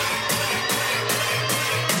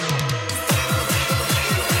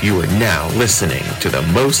You are now listening to the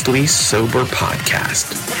Mostly Sober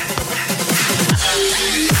Podcast.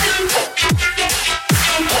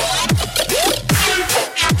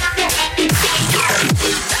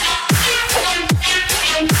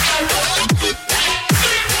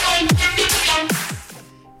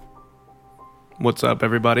 What's up,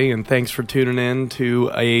 everybody, and thanks for tuning in to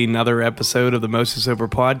another episode of the Mostly Sober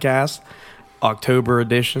Podcast, October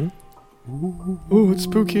edition. Ooh, it's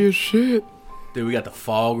spooky as shit. Dude, we got the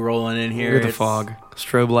fog rolling in here. Look at the fog.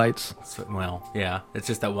 Strobe lights. Well, yeah. It's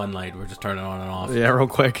just that one light. We're just turning on and off. Yeah, real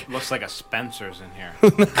quick. Looks like a Spencer's in here.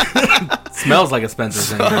 Smells like a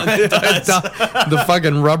Spencer's in here. It does. The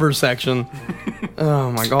fucking rubber section. Oh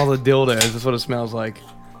my god, all the dildos. That's what it smells like.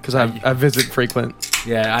 Because I visit frequent.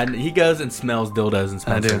 Yeah, he goes and smells dildos and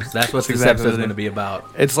Spencer's. I do. That's what this exactly episode's going to be about.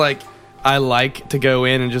 It's like I like to go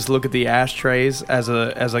in and just look at the ashtrays as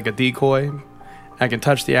like a decoy. I can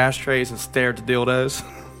touch the ashtrays and stare at the dildos.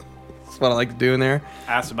 That's what I like to do in there.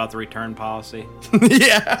 Asked about the return policy.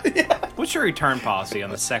 Yeah. What's your return policy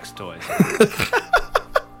on the sex toys?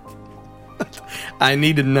 I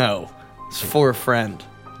need to know. It's for a friend.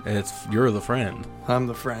 You're the friend. I'm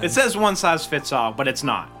the friend. It says one size fits all, but it's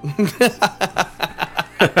not.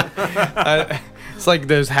 It's like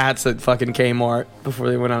those hats at fucking Kmart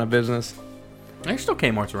before they went out of business. There's still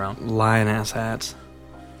Kmart's around. Lion ass hats.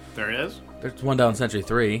 There is? There's one down Century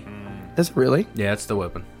 3. Is it really? Yeah, it's still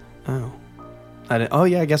open. Oh. Oh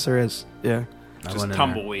yeah, I guess there is. Yeah. Just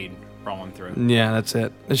tumbleweed rolling through. Yeah, that's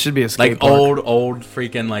it. It should be a skate like park. old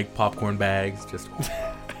freaking like popcorn bags just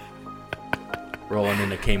rolling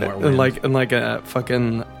into Kmart wind. And like a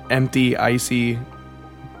fucking empty icy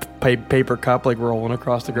paper cup like rolling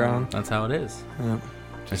across the ground. That's how it is. Yeah.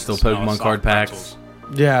 There's still Smell Pokemon soft card packs pretzels.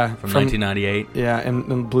 Yeah. from 1998. Yeah,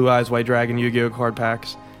 and Blue Eyes White Dragon Yu-Gi-Oh card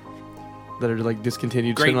packs that are like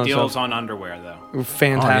discontinued. Great sitting deals shelf. on underwear, though.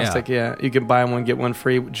 Fantastic, yeah. You can buy one, get one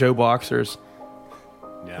free. Joe Boxers.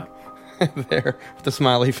 Yeah. There with the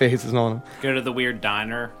smiley faces on them. Go to the weird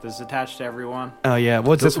diner that's attached to everyone. Oh yeah,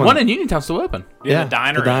 what's this The one? one in Uniontown's still open. Yeah, the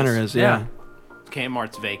diner is. Yeah. Yeah.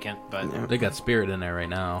 Kmart's vacant, but... They got Spirit in there right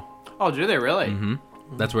now. Oh, do they really?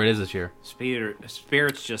 Mm-hmm. That's where it is this year.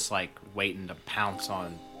 Spirit's just, like, waiting to pounce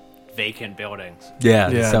on vacant buildings. Yeah,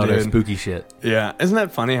 they sell their dude. spooky shit. Yeah, isn't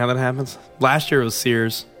that funny how that happens? Last year it was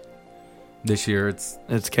Sears. This year it's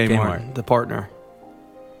It's Kmart, Kmart. the partner.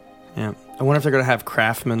 Yeah, I wonder if they're gonna have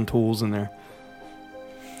Craftsman tools in there.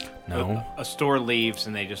 no. A store leaves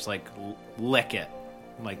and they just, like, lick it.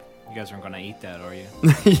 Like, you guys aren't going to eat that, are you?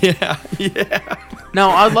 yeah. No,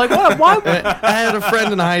 I was like, what? I had a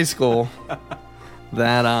friend in high school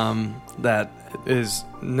that is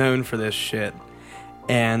known for this shit,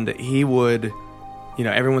 and he would,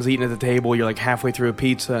 everyone's eating at the table. You're like halfway through a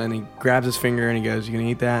pizza, and he grabs his finger and he goes, "You gonna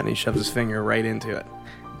eat that?" And he shoves his finger right into it,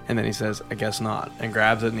 and then he says, "I guess not," and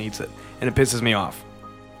grabs it and eats it, and it pisses me off.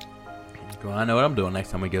 Well, I know what I'm doing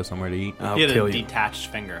next time we go somewhere to eat. I'll He had kill a you. detached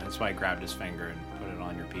finger. That's why I grabbed his finger and put it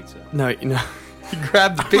on your pizza. No, he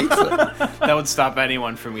grabbed the pizza. That would stop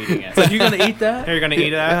anyone from eating it. So you gonna eat that? Are you going to eat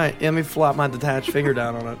that? Yeah, let me flop my detached finger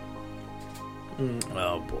down on it.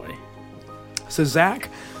 Oh boy. So Zach's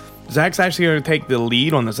actually going to take the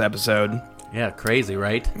lead on this episode. Yeah, crazy,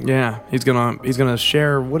 right? Yeah, he's gonna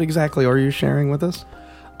share. What exactly are you sharing with us?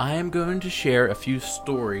 I am going to share a few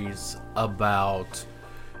stories about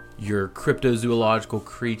your cryptozoological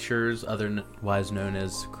creatures, otherwise known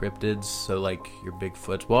as cryptids, so like your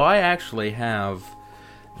Bigfoots. Well, I actually have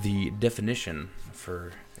the definition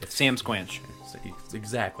for... Sam Squinch.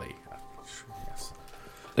 Exactly. Yes.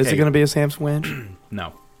 Is Okay. it going to be a Sam Squinch?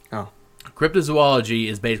 No. Oh. Cryptozoology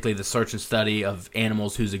is basically the search and study of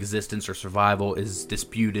animals whose existence or survival is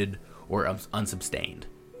disputed or unsubstained.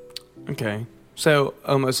 Okay. So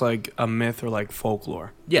almost like a myth or like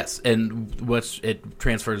folklore. Yes, and it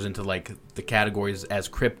transfers into like the categories as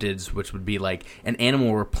cryptids, which would be like an animal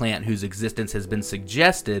or plant whose existence has been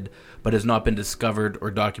suggested but has not been discovered or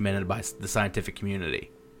documented by the scientific community.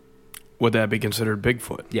 Would that be considered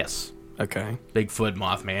Bigfoot? Yes. Okay. Bigfoot,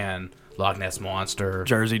 Mothman, Loch Ness Monster,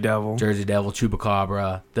 Jersey Devil. Jersey Devil,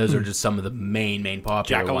 Chupacabra. Those are just some of the main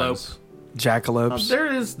popular Jackalope. ones.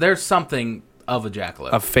 Jackalopes. There's something of a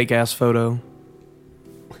jackalope. A fake ass photo.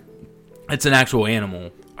 It's an actual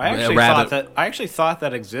animal. I A actually thought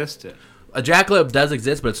that existed. A jackalope does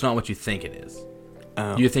exist, but it's not what you think it is.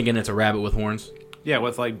 Oh. You're thinking it's a rabbit with horns? Yeah,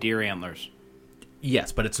 with like deer antlers.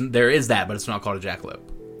 Yes, but there is that, but it's not called a jackalope.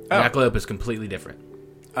 Oh. Jackalope is completely different.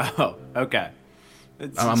 Oh, okay.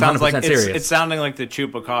 It I'm sounds like 100% serious. It's sounding like the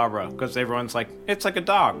chupacabra because everyone's like, it's like a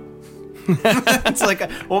dog. It's like,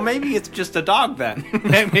 well, maybe it's just a dog then.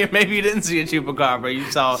 maybe you didn't see a chupacabra. You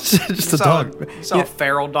saw Just a dog. You saw a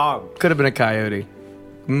feral dog. Could have been a coyote.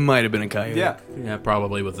 Might have been a coyote. Yeah,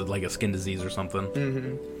 probably with like a skin disease or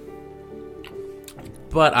something.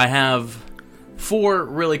 But I have 4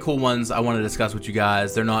 really cool ones I want to discuss with you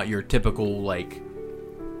guys. They're not your typical like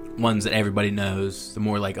ones that everybody knows. They're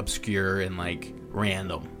more like obscure and like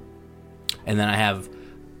random. And then I have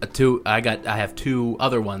I have 2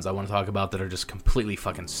 other ones I want to talk about that are just completely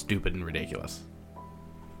fucking stupid and ridiculous.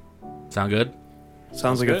 Sound good?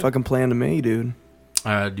 Sounds like good. a fucking plan to me, dude.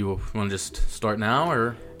 Do you want to just start now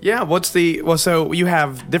or? Yeah, so you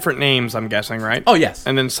have different names, I'm guessing, right? Oh yes.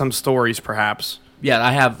 And then some stories, perhaps. Yeah,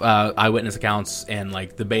 I have eyewitness accounts and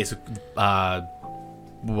like the basic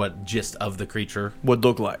what gist of the creature. Would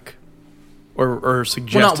look like. Or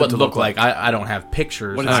suggested Well, not what to look like. I don't have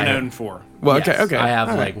pictures. What it's I- known for. Well, Yes, okay. I have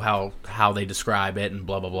All like right. how they describe it and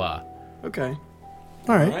blah blah blah. Okay.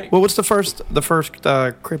 All right. right. Well, what's the first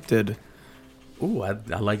cryptid? Ooh, I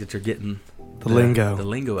like that you're getting The lingo. The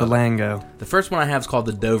lingo. The of it. lingo. The first one I have is called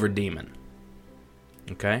the Dover Demon.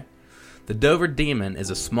 Okay? The Dover Demon is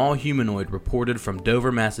a small humanoid reported from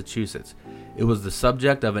Dover, Massachusetts. It was the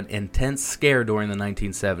subject of an intense scare during the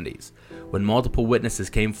 1970s. When multiple witnesses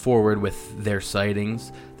came forward with their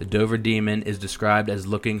sightings, the Dover Demon is described as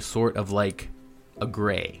looking sort of like a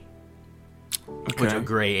gray. Which a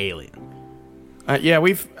gray alien. Yeah,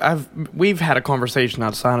 we've had a conversation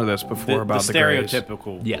outside of this before about the grays.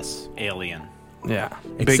 stereotypical Yes. alien. Yeah,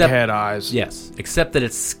 big Except- head, eyes. Yes. Except that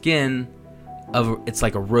its skin it's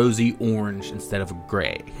like a rosy orange instead of a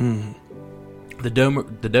gray. The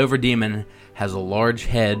Dover Demon has a large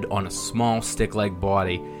head on a small stick-like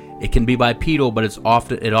body. It can be bipedal, but it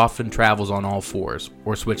often travels on all 4s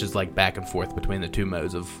or switches like back and forth between the 2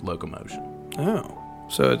 modes of locomotion. Oh,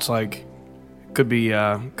 so it's like could be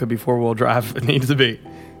 4-wheel drive. It needs to be.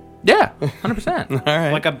 Yeah, 100%. All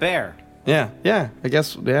right. Like a bear. yeah. I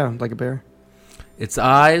guess like a bear. Its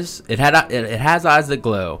eyes, it has eyes that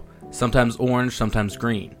glow, sometimes orange, sometimes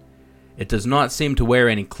green. It does not seem to wear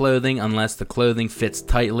any clothing unless the clothing fits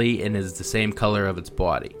tightly and is the same color of its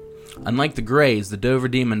body. Unlike the Greys, the Dover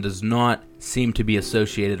Demon does not seem to be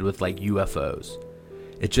associated with like UFOs.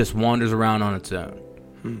 It just wanders around on its own.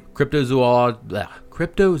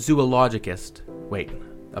 Cryptozoologist. Wait,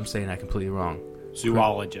 I'm saying that completely wrong.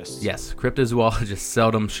 Zoologist. Yes, cryptozoologists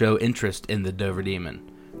seldom show interest in the Dover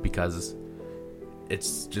Demon because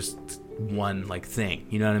it's just one like thing.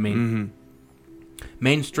 You know what I mean?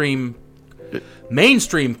 Mainstream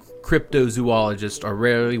cryptozoologists are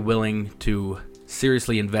rarely willing to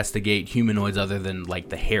seriously investigate humanoids other than like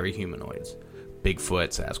the hairy humanoids, Bigfoot,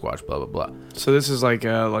 Sasquatch, blah blah blah. So this is like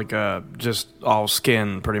a just all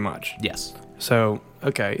skin, pretty much. Yes. So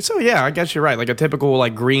okay, so yeah, I guess you're right. Like a typical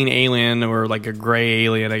like green alien or like a gray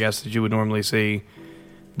alien, I guess that you would normally see,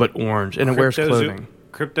 but orange, and it wears clothing.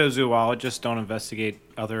 Cryptozoologists don't investigate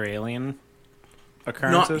other alien Not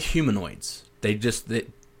occurrences. humanoids.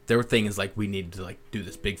 Their thing is like we need to like do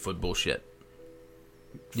this Bigfoot bullshit.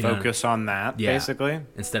 You know? Focus on that, Yeah. basically.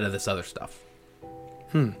 Instead of this other stuff.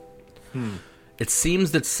 It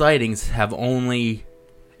seems that sightings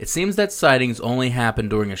only happen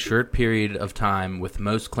during a short period of time, with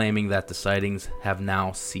most claiming that the sightings have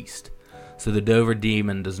now ceased. So the Dover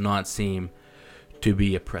Demon does not seem to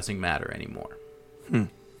be a pressing matter anymore.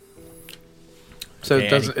 So Okay,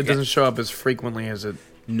 it doesn't show up as frequently as it.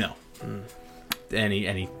 No.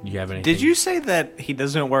 Any you have anything? Did you say that he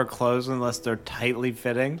doesn't wear clothes unless they're tightly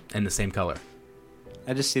fitting? in the same color?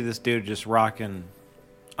 I just see this dude just rocking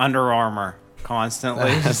Under Armour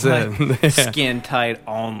constantly. That's just like it. skin tight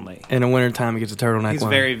only. In the wintertime, he gets a turtleneck. He's on.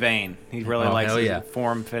 very vain. He really Oh, likes hell his yeah.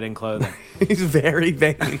 form-fitting clothing. He's very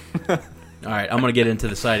vain. All right, I'm gonna get into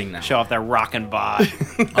the sighting now. Show off that rockin' bod.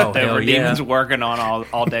 Oh The hell yeah! Demon's working on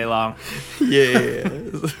all day long. Yeah.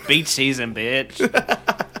 Beach season, bitch.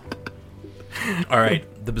 All right,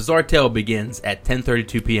 the bizarre tale begins at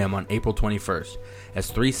 10:32 p.m. on April 21st, as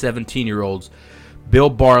 3 17-year-olds, Bill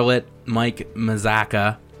Bartlett, Mike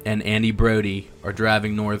Mazzaka, and Andy Brody, are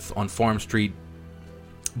driving north on Farm Street.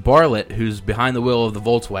 Bartlett, who's behind the wheel of the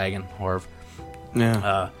Volkswagen, Harv,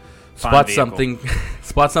 Yeah. spots vehicle.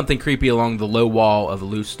 something creepy along the low wall of the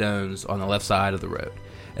loose stones on the left side of the road.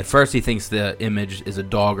 At first, he thinks the image is a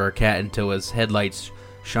dog or a cat until his headlights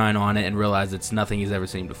shine on it and realizes it's nothing he's ever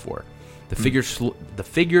seen before. The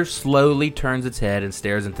figure slowly turns its head and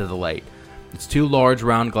stares into the light. Its 2 large,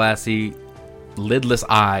 round, glassy, lidless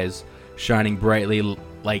eyes shining brightly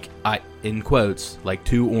like, in quotes, like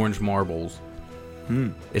 2 orange marbles.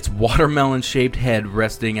 Its watermelon-shaped head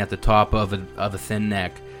resting at the top of a thin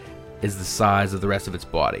neck is the size of the rest of its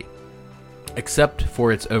body. except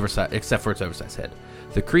for its oversized head.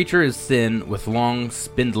 The creature is thin, with long,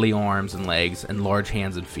 spindly arms and legs, and large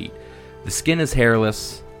hands and feet. The skin is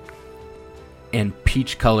hairless and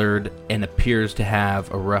peach-colored, and appears to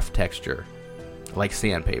have a rough texture, like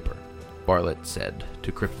sandpaper. Bartlett said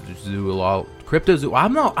to cryptozoologist.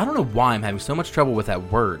 I don't know why I'm having so much trouble with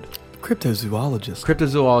that word. Cryptozoologist.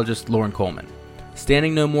 Cryptozoologist Lauren Coleman.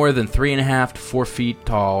 Standing no more than 3.5 to 4 feet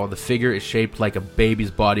tall, the figure is shaped like a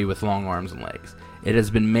baby's body with long arms and legs. It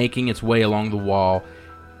has been making its way along the wall,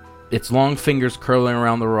 its long fingers curling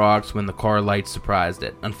around the rocks when the car lights surprised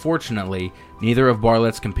it. Unfortunately, neither of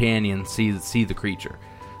Bartlett's companions see the creature.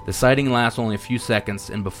 The sighting lasts only a few seconds,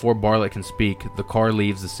 and before Bartlett can speak, the car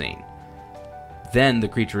leaves the scene. Then the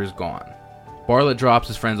creature is gone. Bartlett drops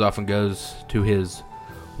his friends off and goes to his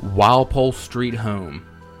Walpole Street home.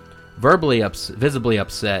 Visibly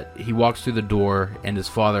upset, he walks through the door, and his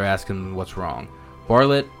father asks him what's wrong.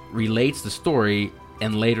 Bartlett relates the story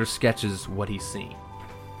and later sketches what he's seen.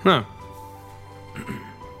 Huh.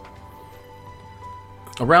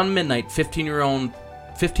 Around midnight,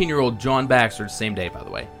 15-year-old John Baxter, same day by the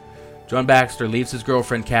way, John Baxter leaves his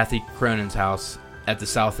girlfriend Kathy Cronin's house at the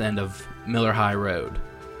south end of Miller High Road.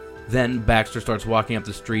 Then Baxter starts walking up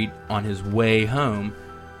the street on his way home.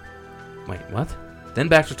 Then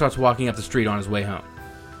Baxter starts walking up the street on his way home.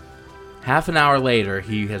 Half an hour later,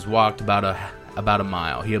 he has walked about a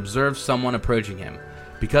mile. He observes someone approaching him.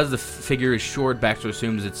 Because the figure is short, Baxter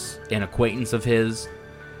assumes it's an acquaintance of his,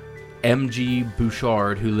 M.G.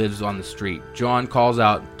 Bouchard, who lives on the street. John calls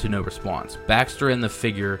out to no response. Baxter and the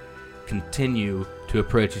figure continue to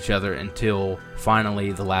approach each other until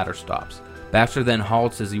finally the latter stops. Baxter then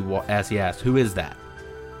halts as he asks, "Who is that?"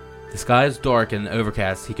 The sky is dark and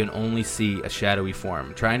overcast. He can only see a shadowy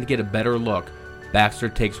form. Trying to get a better look, Baxter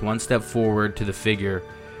takes one step forward to the figure,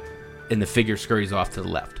 and the figure scurries off to the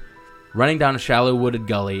left, running down a shallow wooded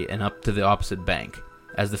gully and up to the opposite bank.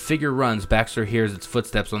 As the figure runs, Baxter hears its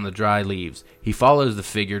footsteps on the dry leaves. He follows the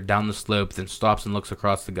figure down the slope, then stops and looks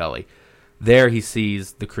across the gully. There he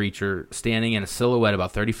sees the creature standing in a silhouette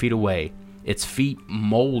about 30 feet away, its feet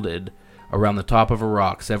molded around the top of a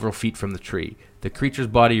rock several feet from the tree. The creature's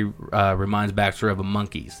body reminds Baxter of a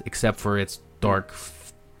monkey's, except for its dark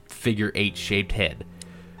figure 8-shaped head.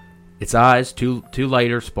 Its eyes, two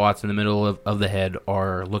lighter spots in the middle of the head,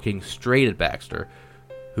 are looking straight at Baxter,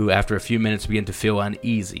 who after a few minutes begin to feel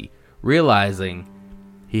uneasy, realizing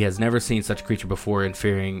he has never seen such a creature before and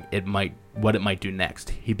fearing what it might do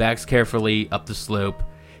next. He backs carefully up the slope,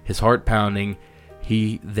 his heart pounding.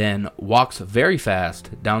 He then walks very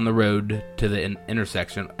fast down the road to the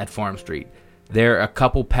intersection at Farm Street. There, a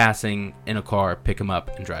couple passing in a car pick him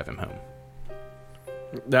up and drive him home.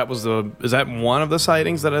 Is that one of the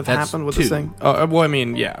sightings that have That's happened with two. this thing? Oh, well, I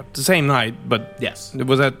mean, yeah, it's the same night, but Yes.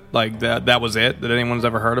 was that like that? That was it? That anyone's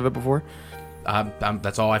ever heard of it before?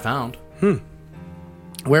 That's all I found.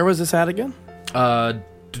 Where was this at again?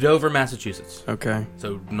 Dover, Massachusetts. Okay.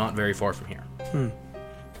 So not very far from here.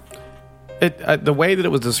 The way that it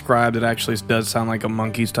was described, it actually does sound like a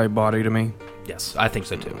monkey's type body to me. Yes, I think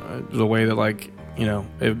so too. The way that, like, you know,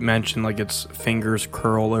 it mentioned like its fingers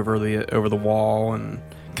curl over the wall and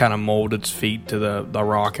kind of mold its feet to the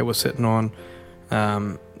rock it was sitting on.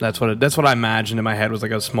 That's what I imagined in my head, was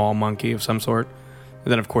like a small monkey of some sort.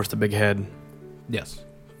 And then of course the big head. Yes.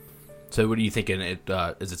 So what are you thinking?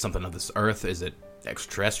 Is it something of this earth? Is it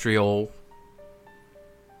extraterrestrial?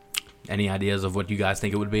 Any ideas of what you guys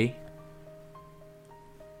think it would be?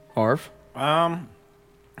 Arv?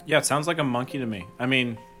 Yeah, it sounds like a monkey to me. I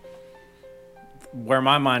mean, where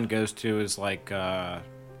my mind goes to is like kind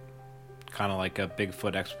of like a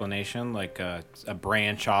Bigfoot explanation, like a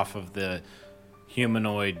branch off of the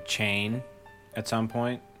humanoid chain at some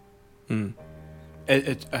point.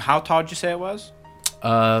 How tall did you say it was?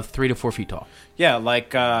 3 to 4 feet tall. Yeah,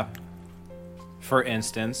 like for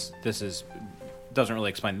instance, doesn't really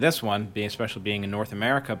explain this one, especially being in North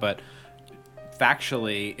America, but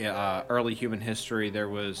factually, early human history, there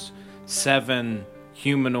was 7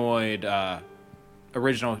 humanoid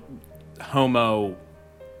original Homo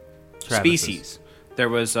Travises. species. There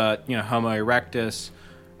was Homo erectus,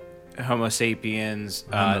 Homo sapiens,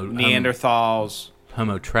 Neanderthals,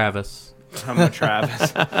 Homo Travis. Homo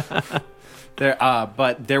Travis.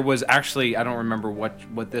 But there was actually, I don't remember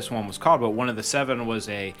what this one was called, but one of the 7 was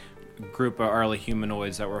a group of early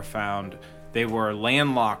humanoids that were found. They were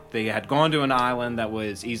landlocked. They had gone to an island that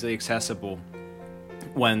was easily accessible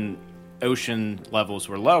when ocean levels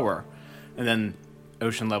were lower. And then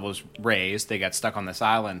ocean levels raised. They got stuck on this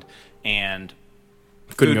island. And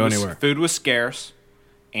Couldn't go anywhere. Food was scarce.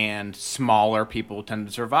 and smaller people tended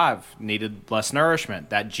to survive, needed less nourishment.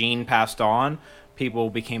 That gene passed on. People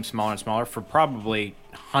became smaller and smaller for probably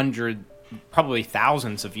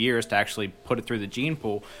thousands of years to actually put it through the gene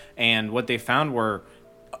pool. And what they found were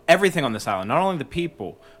everything on this island, not only the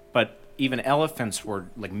people, but even elephants were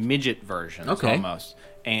like midget versions almost.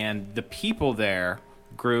 And the people there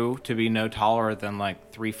grew to be no taller than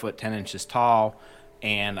like 3 foot 10 inches tall,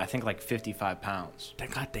 and I think like 55 pounds.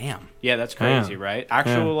 God damn. Yeah, that's crazy, right?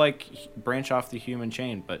 Actual like branch off the human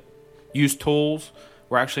chain, but use tools.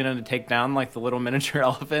 We're actually known to take down like the little miniature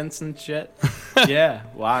elephants and shit. Yeah,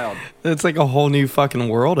 wild. It's like a whole new fucking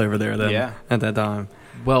world over there then. Yeah. At that time.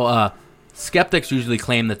 Well, skeptics usually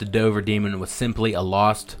claim that the Dover demon was simply a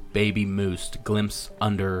lost baby moose glimpsed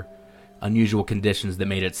under unusual conditions that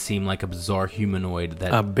made it seem like a bizarre humanoid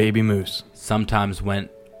that A baby moose. sometimes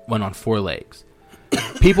went on 4 legs.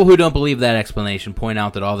 People who don't believe that explanation point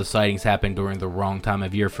out that all the sightings happened during the wrong time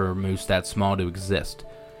of year for a moose that small to exist.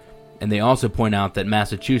 And they also point out that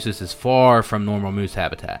Massachusetts is far from normal moose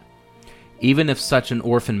habitat. Even if such an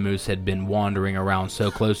orphan moose had been wandering around so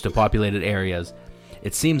close to populated areas,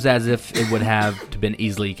 it seems as if it would have to been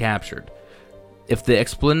easily captured. If the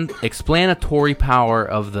explanatory power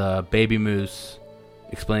of the baby moose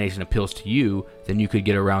explanation appeals to you, then you could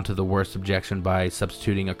get around to the worst objection by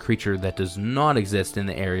substituting a creature that does not exist in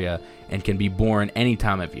the area and can be born any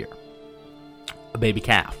time of year. A baby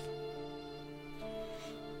calf.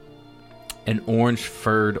 An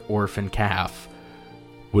orange-furred orphan calf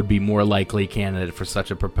would be more likely candidate for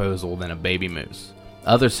such a proposal than a baby moose.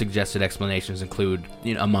 Other suggested explanations include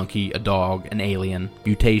a monkey, a dog, an alien,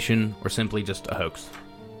 mutation, or simply just a hoax.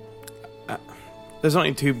 There's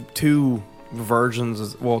only two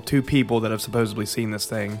versions, well, 2 people that have supposedly seen this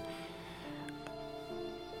thing.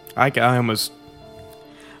 I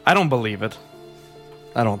don't believe it.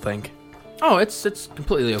 I don't think. Oh, it's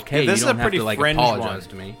completely okay. Yeah, this you is a don't have pretty to like fringe apologize one.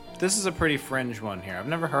 to me. This is a pretty fringe one here. I've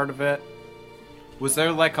never heard of it. Was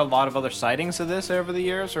there like a lot of other sightings of this over the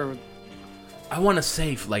years, or? I want to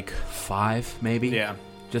say like 5, maybe. Yeah.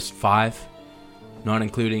 Just 5, not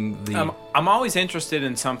including the. I'm always interested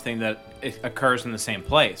in something that occurs in the same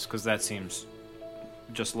place, because that seems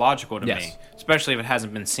just logical to me. Especially if it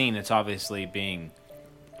hasn't been seen, it's obviously being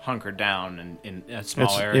hunkered down in a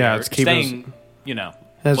small area. Yeah, it's staying,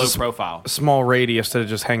 low profile. A small radius that it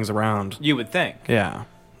just hangs around. You would think. Yeah.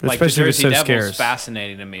 Like the Especially if it's Jersey so Devil's scarce.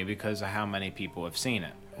 fascinating to me because of how many people have seen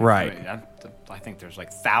it. Right. I think there's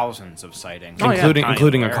like thousands of sightings, Including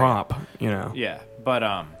a area. crop, Yeah, but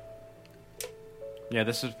yeah,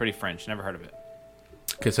 this is pretty French. Never heard of it.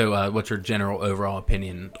 Okay, so what's your general overall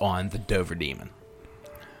opinion on the Dover demon?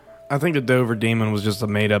 I think the Dover demon was just a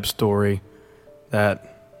made-up story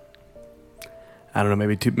that, I don't know,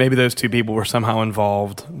 maybe those 2 people were somehow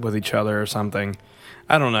involved with each other or something.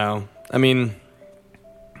 I don't know. I mean,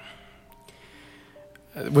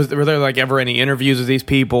 were there like ever any interviews with these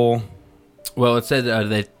people? Well, it said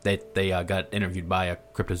they got interviewed by a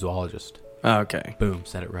cryptozoologist. Oh, okay. Boom,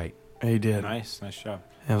 said it right. He did. Nice job.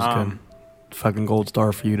 That was good. Fucking gold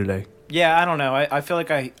star for you today. Yeah, I don't know. I feel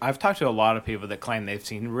like I've talked to a lot of people that claim they've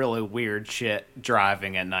seen really weird shit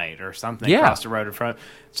driving at night or something across the road in front.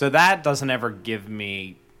 So that doesn't ever give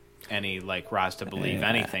me any like rise to believe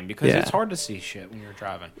anything, because it's hard to see shit when you're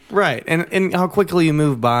driving. Right, and how quickly you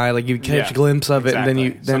move by, like you catch a glimpse of it, and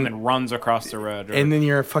then something runs across the road, and then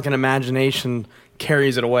your fucking imagination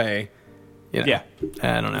carries it away. Yeah,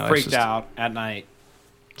 I don't know. Freaked out at night.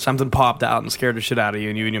 Something popped out and scared the shit out of you,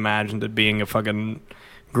 and you imagined it being a fucking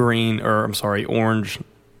orange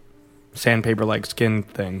sandpaper-like skin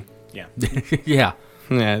thing. Yeah. Yeah.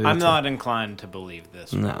 I'm not inclined to believe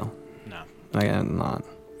this. No. I am not.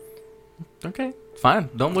 Okay, fine.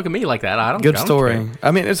 Don't look at me like that. I don't. Good I don't story. care. I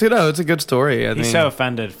mean, it's a good story. He's so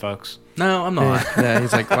offended, folks. No, I'm not. Yeah,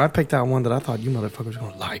 he's like, well, I picked out one that I thought you motherfuckers were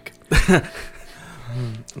gonna like.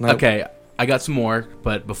 Okay, I got some more,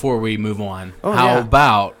 but before we move on, Oh, how yeah.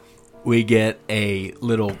 about we get a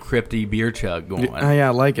little crypty beer chug going? Oh yeah,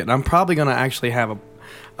 I like it. I'm probably gonna actually have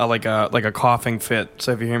a coughing fit.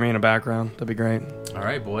 So if you hear me in the background, that'd be great. All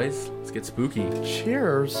right, boys, let's get spooky.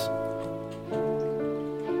 Cheers.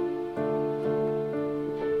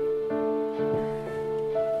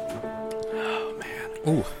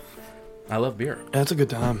 Ooh, I love beer. That's a good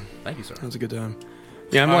time. Thank you, sir. That's a good time.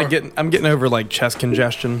 Yeah, I'm getting over like chest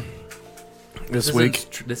congestion this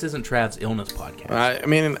week. This isn't Trav's illness podcast. I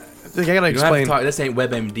mean, I gotta You don't have to explain. talk, this ain't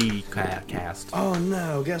WebMD cast. Oh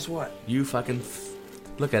no! Guess what? You fucking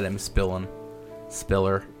look at him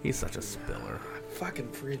spiller. He's such a spiller.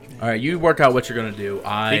 fucking fridge, man. All right, you work out what you're gonna do.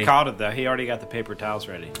 He caught it though. He already got the paper towels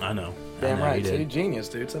ready. I know. Damn I know right. you See, did. genius,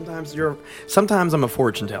 dude. Sometimes I'm a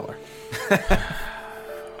fortune teller.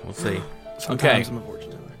 We'll see. Sometimes I'm a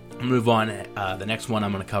fortune teller. I'll move on. The next one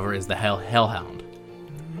I'm gonna cover is the Hellhound.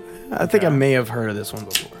 I think I may have heard of this one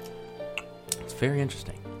before. It's very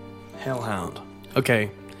interesting. Hellhound.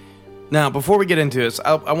 Okay. Now, before we get into this,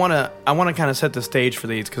 I want to kind of set the stage for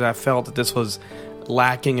these because I felt that this was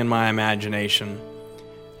lacking in my imagination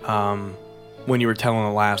when you were telling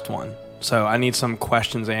the last one. So I need some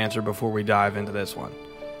questions answered before we dive into this one.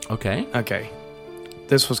 Okay. Okay.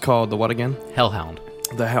 This was called the what again? Hellhound.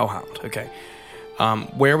 The Hellhound. Okay.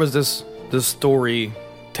 Where was this story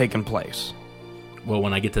taking place? Well,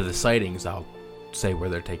 when I get to the sightings, I'll say where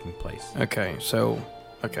they're taking place. Okay. So,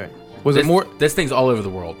 okay. Was it more? This thing's all over the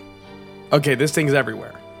world. Okay, this thing's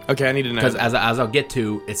everywhere. Okay, I need to know. Because that. as I'll get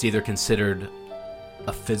to, it's either considered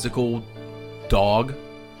a physical dog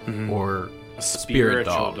or a spirit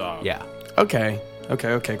Spiritual dog. dog. Yeah. Okay,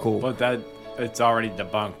 cool. But it's already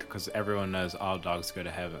debunked because everyone knows all dogs go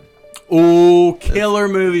to heaven. Ooh, killer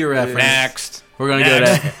movie reference. Next. We're gonna go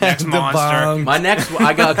to Next monster. my next one.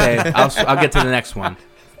 I'll get to the next one.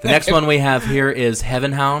 The next one we have here is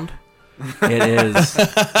Heaven Hound. It is.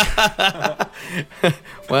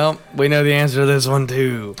 Well, we know the answer to this one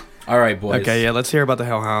too. All right, boys. Okay, yeah, let's hear about the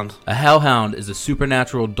Hellhound. A hellhound is a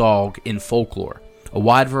supernatural dog in folklore. A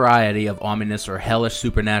wide variety of ominous or hellish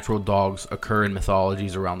supernatural dogs occur in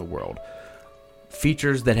mythologies around the world.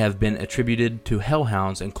 Features that have been attributed to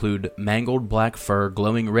hellhounds include mangled black fur,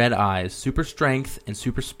 glowing red eyes, super strength and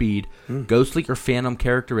super speed, ghostly or phantom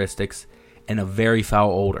characteristics, and a very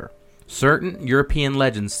foul odor. Certain European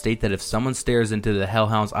legends state that if someone stares into the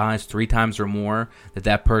hellhound's eyes 3 times or more,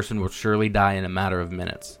 that person will surely die in a matter of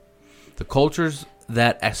minutes. The cultures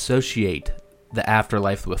that associate the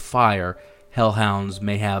afterlife with fire, hellhounds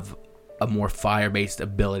may have a more fire-based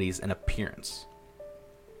abilities and appearance.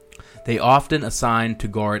 They often assign to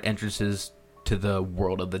guard entrances to the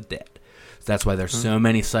world of the dead. So that's why there's so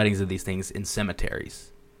many sightings of these things in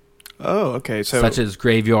cemeteries, Oh, okay. So, such as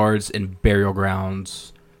graveyards and burial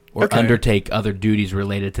grounds, or Okay. undertake other duties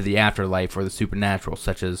related to the afterlife or the supernatural,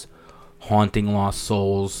 such as haunting lost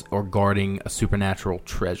souls or guarding a supernatural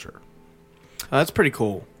treasure. that's pretty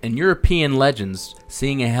cool. In European legends,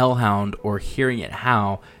 seeing a hellhound or hearing it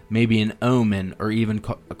howl may be an omen or even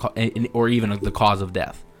the cause of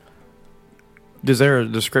death. Is there a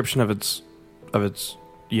description of its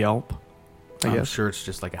yelp? I'm guess. sure it's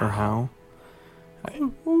just like a Or howl.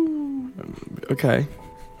 how? Okay,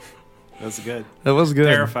 That's good. that was good.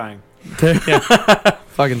 Terrifying.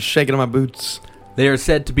 Fucking shaking in my boots. They are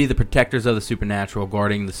said to be the protectors of the supernatural,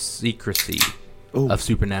 guarding the secrecy Ooh. of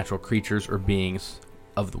supernatural creatures or beings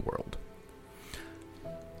of the world.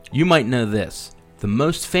 You might know this. The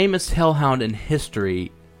most famous hellhound in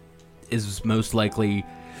history is most likely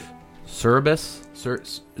Cerberus.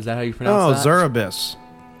 Is that how you pronounce that? Zerubus.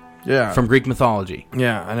 Yeah. From Greek mythology.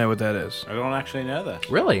 Yeah, I know what that is. I don't actually know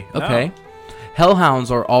this. Really? No. Okay.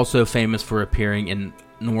 Hellhounds are also famous for appearing in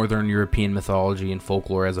Northern European mythology and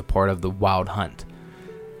folklore as a part of the Wild Hunt.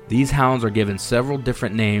 These hounds are given several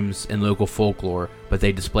different names in local folklore, but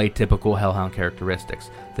they display typical hellhound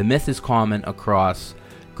characteristics. The myth is common across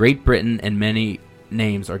Great Britain, and many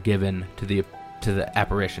names are given to the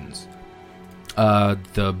apparitions.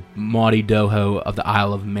 The Maudie Doho of the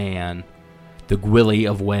Isle of Man, the Gwilly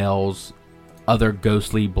of Wales, other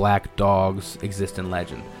ghostly black dogs exist in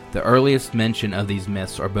legend. The earliest mention of these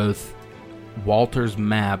myths are both Walter's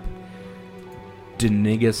map,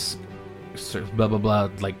 Dinigus, blah blah blah,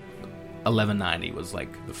 like 1190 was like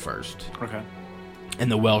the first. Okay.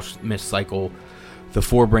 And the Welsh myth cycle, the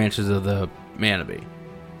 4 branches of the Manabee.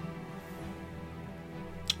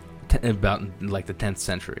 About like the 10th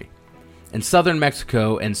century. In southern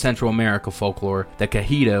Mexico and Central America folklore, the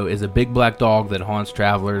Cajito is a big black dog that haunts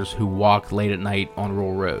travelers who walk late at night on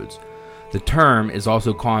rural roads. The term is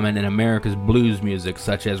also common in America's blues music,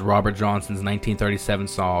 such as Robert Johnson's 1937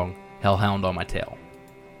 song, Hellhound on My Tail.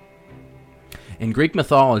 In Greek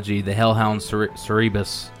mythology, the hellhound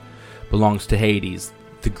Cerberus belongs to Hades,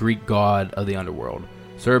 the Greek god of the underworld.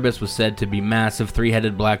 Cerberus was said to be a massive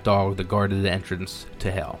 3-headed black dog that guarded the entrance to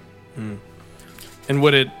hell. And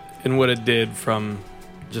what it did, from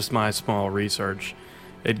just my small research,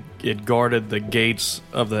 it guarded the gates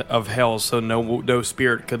of hell, so no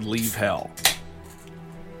spirit could leave hell.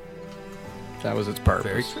 That was its purpose.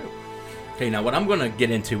 Very true. Okay, now what I'm going to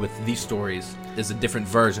get into with these stories is a different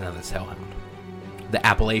version of this hellhound. The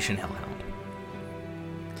Appalachian hellhound.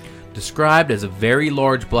 Described as a very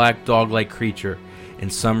large black dog-like creature, in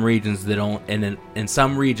some regions it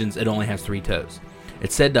only has 3 toes.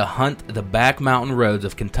 It's said to hunt the back mountain roads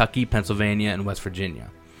of Kentucky, Pennsylvania, and West Virginia.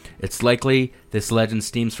 It's likely this legend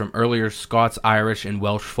stems from earlier Scots, Irish, and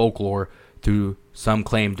Welsh folklore, through some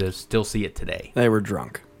claim to still see it today. They were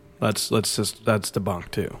drunk. That's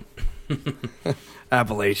debunked too.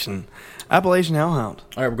 Appalachian hellhound.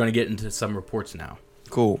 All right, we're going to get into some reports now.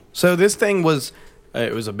 Cool. So this thing was,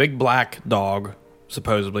 it was a big black dog,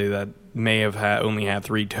 supposedly, that may have only had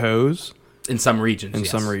 3 toes. In some regions, In yes.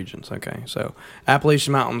 some regions, okay. So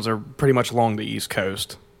Appalachian Mountains are pretty much along the East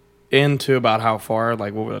Coast. Into about how far?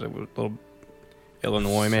 Like, what was it? A little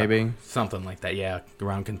Illinois, maybe? Something like that, yeah.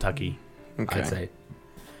 Around Kentucky, Okay. I'd say.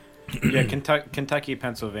 Yeah, Kentucky,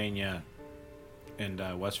 Pennsylvania,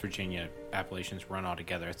 and West Virginia Appalachians run all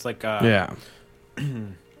together. It's like Yeah.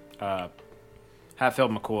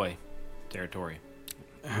 Hatfield McCoy territory.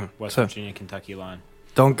 West So- Virginia, Kentucky line.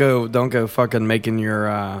 Don't go fucking making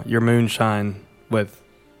your moonshine with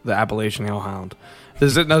the Appalachian Hellhound.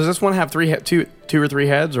 Does this one have two or three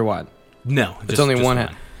heads or what? No, It's only one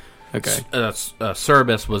head. Okay.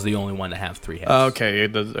 Cerebus was the only one to have 3 heads. Okay.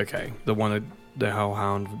 The one, the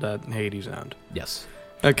Hellhound that Hades owned. Yes.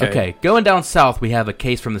 Okay. Okay, going down south, we have a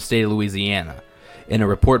case from the state of Louisiana. In a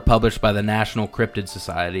report published by the National Cryptid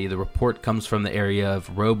Society, the report comes from the area of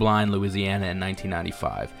Roebline, Louisiana in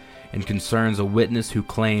 1995, and concerns a witness who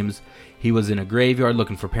claims he was in a graveyard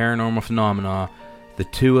looking for paranormal phenomena, the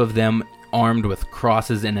two of them armed with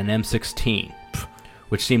crosses and an M16,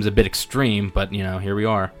 which seems a bit extreme, but, here we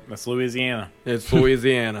are. That's Louisiana. It's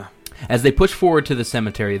Louisiana. As they pushed forward to the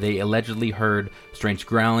cemetery, they allegedly heard strange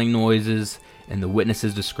growling noises, and the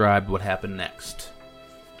witnesses described what happened next.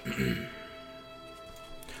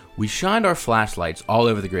 We shined our flashlights all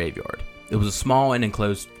over the graveyard. It was a small and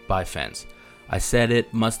enclosed by fence. I said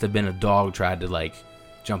it must have been a dog tried to,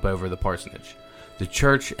 jump over the parsonage. The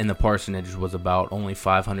church and the parsonage was about only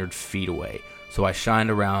 500 feet away, so I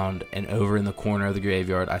shined around, and over in the corner of the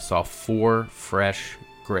graveyard, I saw 4 fresh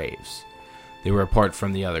graves. They were apart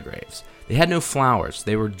from the other graves. They had no flowers.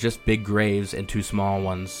 They were just big graves and 2 small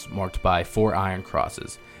ones marked by 4 iron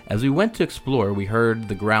crosses. As we went to explore, we heard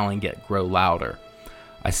the growling grow louder.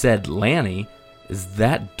 I said, "Lanny, is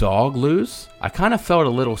that dog loose?" I kind of felt a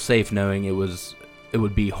little safe knowing it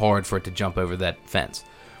would be hard for it to jump over that fence.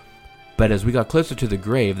 But as we got closer to the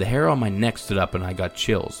grave, the hair on my neck stood up and I got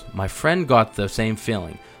chills. My friend got the same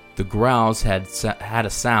feeling. The growls had a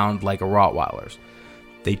sound like a Rottweiler's.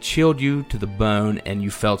 They chilled you to the bone and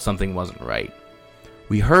you felt something wasn't right.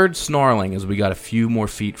 We heard snarling as we got a few more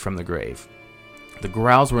feet from the grave. The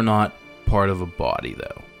growls were not part of a body,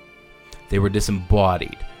 though. They were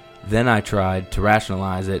disembodied. Then I tried to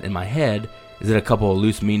rationalize it in my head. Is it a couple of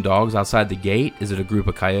loose, mean dogs outside the gate? Is it a group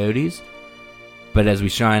of coyotes? But as we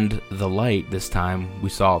shined the light this time, we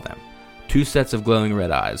saw them. 2 sets of glowing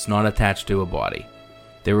red eyes, not attached to a body.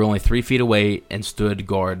 They were only 3 feet away and stood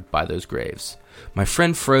guard by those graves. My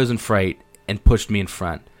friend froze in fright and pushed me in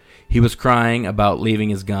front. He was crying about leaving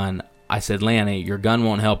his gun. I said, "Lanny, your gun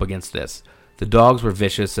won't help against this." The dogs were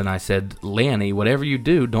vicious, and I said, "Lanny, whatever you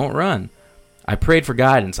do, don't run." I prayed for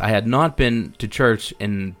guidance. I had not been to church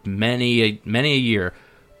in many a year,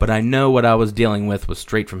 but I know what I was dealing with was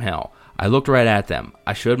straight from hell. I looked right at them.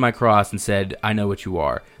 I showed my cross and said, "I know what you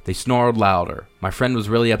are." They snarled louder. My friend was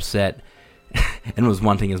really upset and was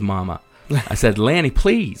wanting his mama. I said, "Lanny,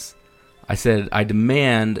 please." I said, "I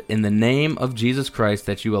demand in the name of Jesus Christ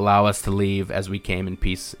that you allow us to leave as we came in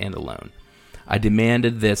peace and alone. I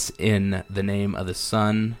demanded this in the name of the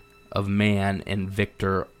Son of Man and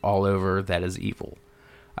victor all over that is evil.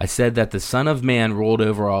 I said that the Son of Man ruled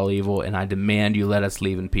over all evil, and I demand you let us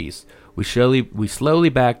leave in peace." We slowly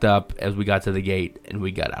backed up as we got to the gate, and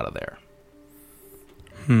we got out of there.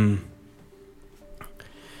 Any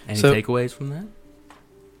takeaways from that?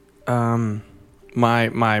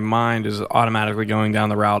 My mind is automatically going down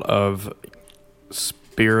the route of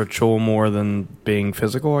spiritual more than being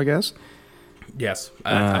physical, I guess. Yes,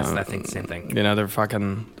 I think the same thing.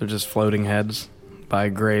 They're just floating heads by a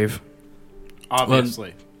grave.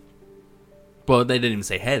 Obviously. Well, they didn't even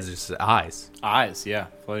say heads, just eyes. Eyes, yeah.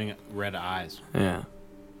 Floating red eyes. Yeah.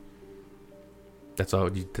 That's all.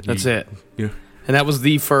 That's it. And that was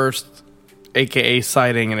the first AKA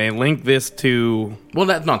sighting, and they linked this to... Well,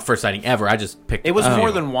 that's not the first sighting ever. I just picked... It was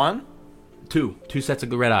more than one? 2 sets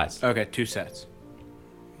of red eyes. Okay, 2 sets.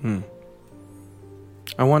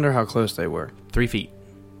 I wonder how close they were. 3 feet.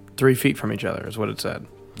 3 feet from each other is what it said.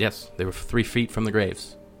 Yes, they were 3 feet from the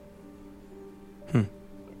graves.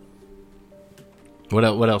 What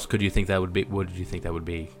else could you think that would be? What did you think that would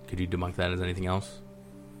be? Could you debunk that as anything else?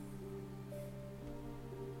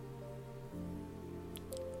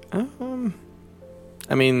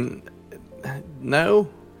 I mean, No,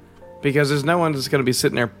 because there's no one that's going to be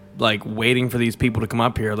sitting there like waiting for these people to come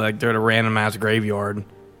up here like they're at a random ass graveyard.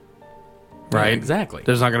 Right? Yeah, exactly.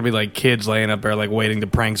 There's not going to be like kids laying up there like waiting to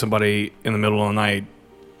prank somebody in the middle of the night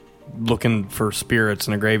looking for spirits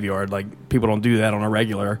in a graveyard. Like, people don't do that on a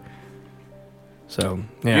regular. So,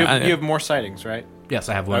 yeah. You have more sightings, right? Yes,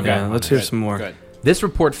 I have one. Okay, let's hear Good, some more. Good. This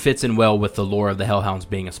report fits in well with the lore of the Hellhounds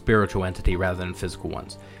being a spiritual entity rather than physical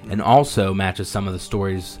ones, and also matches some of the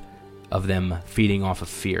stories of them feeding off of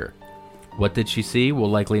fear. What did she see? We'll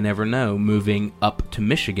likely never know. Moving up to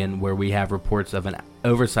Michigan, where we have reports of an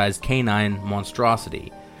oversized canine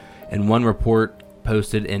monstrosity. In one report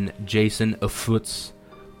posted in Jason Ofoot's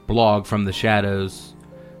blog From the Shadows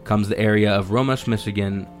comes the area of Romush,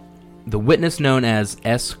 Michigan. The witness, known as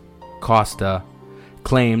S. Costa,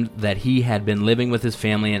 claimed that he had been living with his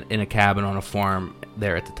family in a cabin on a farm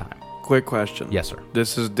there at the time. Quick question. Yes, sir.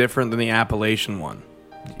 This is different than the Appalachian one.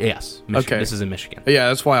 Yes. Okay. This is in Michigan. Yeah,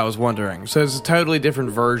 that's why I was wondering. So it's a totally different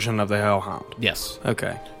version of the Hellhound. Yes.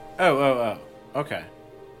 Okay. Oh. Okay.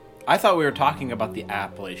 I thought we were talking about the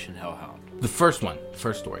Appalachian Hellhound. The first one.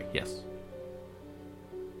 First story. Yes.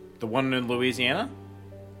 The one in Louisiana?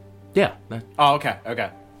 Yeah. Oh, okay. Okay.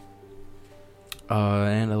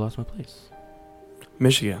 And I lost my place.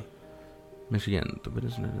 Michigan. Michigan.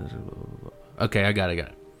 Okay, I got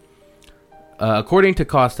it. According to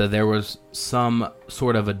Costa, there was some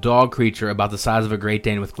sort of a dog creature about the size of a Great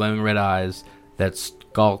Dane with glowing red eyes that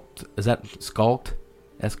skulked. Is that skulked?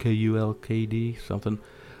 Skulkd something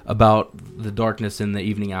about the darkness in the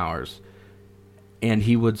evening hours. And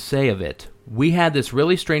he would say of it, "We had this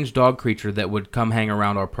really strange dog creature that would come hang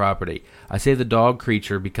around our property." I say the dog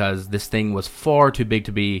creature because this thing was far too big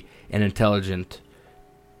to be and intelligent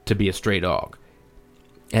to be a stray dog.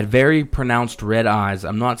 It had very pronounced red eyes.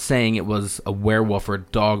 I'm not saying it was a werewolf or a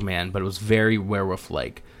dog man, but it was very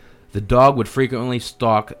werewolf-like. The dog would frequently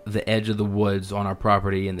stalk the edge of the woods on our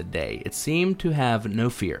property in the day. It seemed to have no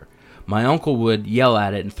fear. My uncle would yell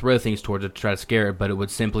at it and throw things towards it to try to scare it, but it would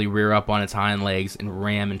simply rear up on its hind legs and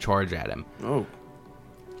ram and charge at him Oh,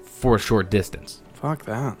 for a short distance. fuck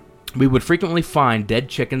that. We would frequently find dead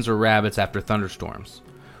chickens or rabbits after thunderstorms.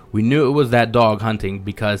 We knew it was that dog hunting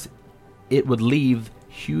because it would leave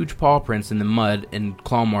huge paw prints in the mud and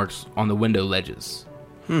claw marks on the window ledges.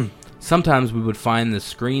 Sometimes we would find the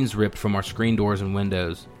screens ripped from our screen doors and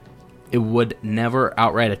windows. It would never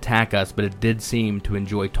outright attack us, but it did seem to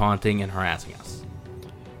enjoy taunting and harassing us.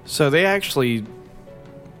 So they actually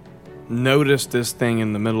noticed this thing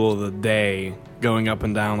in the middle of the day going up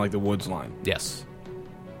and down like the woods line. Yes.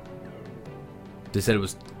 They said it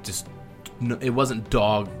was just... No, it wasn't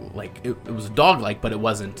dog-like. It was dog-like, but it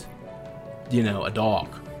wasn't, a dog.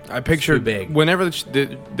 I pictured too big. whenever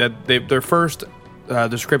their first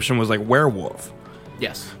description was like werewolf,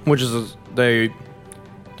 Yes. which is they're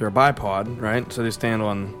a bipod, right? So they stand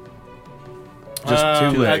on just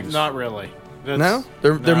two legs. Not really. No,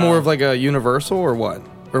 they're more of like a universal or what,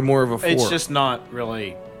 or more of a four. It's just not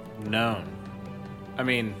really known. I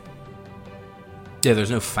mean, Yeah,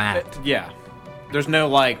 there's no fact. yeah. There's no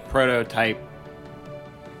like prototype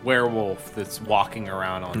werewolf that's walking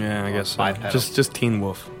around on. yeah, I on guess so. bipedal. Just Teen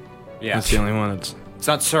Wolf. Yeah. That's the only one that's. It's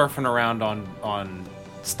not surfing around on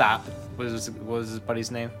stop. What was his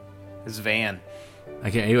buddy's name? His van.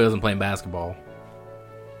 He wasn't playing basketball.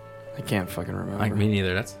 I can't fucking remember. Like me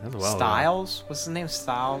neither. That's a while ago. Styles? What's his name?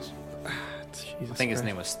 Styles? Jesus I think his Christ.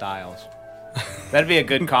 name was Styles. That'd be a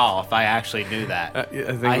good call if I actually knew that.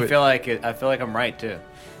 Yeah, I feel like I'm right too.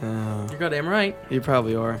 You're goddamn right. you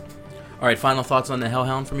probably are. All right, final thoughts on the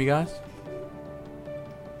Hellhound from you guys?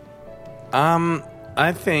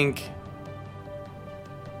 I think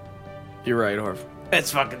you're right, Orv.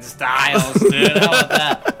 It's fucking Styles, dude. How about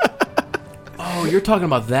that? Oh, you're talking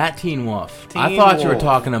about that Teen Wolf. I Teen thought you were Wolf.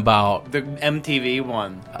 talking about... The MTV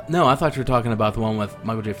one. No, I thought you were talking about the one with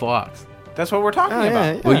Michael J. Fox. That's what we're talking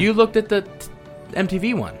about. Well, you looked at the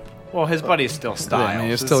MTV one. Well, his buddy's still Styles. I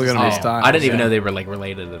mean, it's still gonna be Styles. I didn't even yeah. know they were like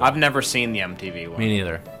related at all. I've never seen the MTV one. Me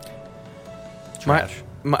neither. My, Trash.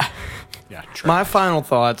 Yeah, my final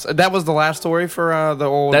thoughts. That was the last story for the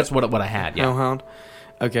old. That's what I had, yeah. Hellhound.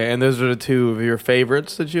 Okay, and those are the two of your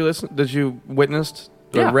favorites that you witnessed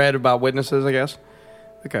or Yeah. read about witnesses, I guess.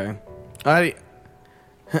 Okay,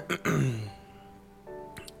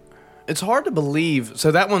 it's hard to believe.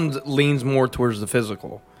 So that one leans more towards the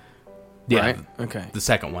physical, Yeah. right? Okay. The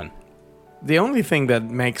second one. The only thing that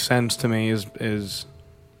makes sense to me is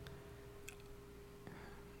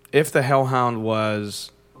if the Hellhound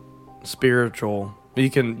was spiritual. You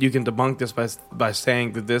can debunk this by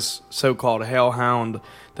saying that this so-called Hellhound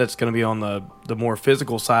that's going to be on the more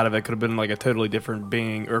physical side of it could have been like a totally different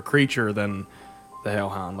being or creature than the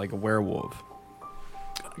hellhound, like a werewolf.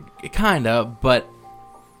 Kind of, but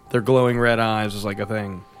Their glowing red eyes is like a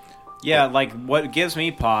thing. Yeah, like what gives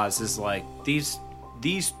me pause is like these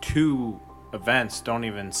two events don't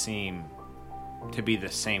even seem to be the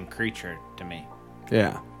same creature to me.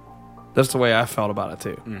 Yeah. That's the way I felt about it,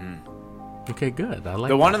 too. okay, good. I like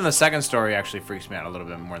The one that. in the second story actually freaks me out a little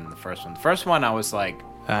bit more than the first one. The first one I was like,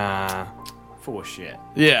 full of shit.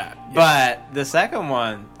 Yeah. But the second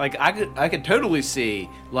one, like I could totally see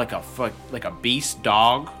like a beast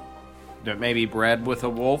dog that may be bred with a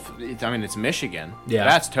wolf. It's Michigan. Yeah.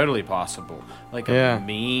 That's totally possible. Like a Yeah.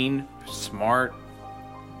 mean, smart,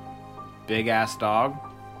 big ass dog.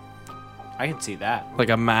 I could see that. Like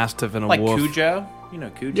a mastiff and a Like wolf. Cujo. You know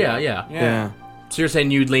Cujo. Yeah. Yeah. So you're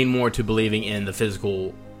saying you'd lean more to believing in the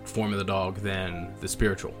physical form of the dog than the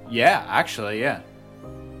spiritual? Yeah, actually, yeah.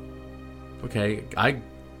 Okay, I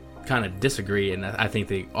kind of disagree, and I think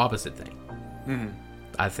the opposite thing.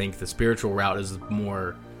 I think the spiritual route is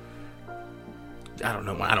more. I don't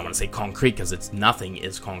know. I don't want to say concrete because it's nothing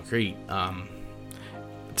is concrete.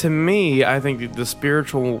 To me, I think the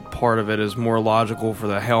spiritual part of it is more logical for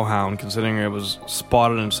the hellhound, considering it was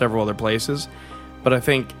spotted in several other places. But I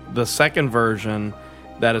think the second version,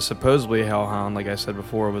 that is supposedly a hellhound, like I said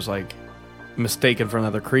before, was like mistaken for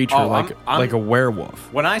another creature, Oh, like like a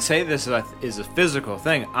werewolf. When I say this is a physical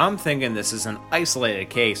thing, I'm thinking this is an isolated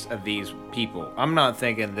case of these people. I'm not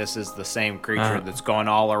thinking this is the same creature that's going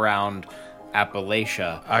all around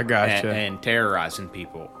Appalachia I gotcha. and terrorizing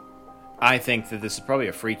people. I think that this is probably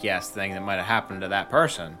a freaky ass thing that might have happened to that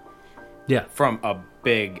person Yeah. from a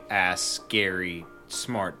big ass, scary,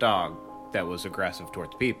 smart dog that was aggressive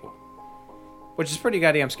towards people. Which is pretty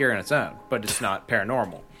goddamn scary on its own, but it's not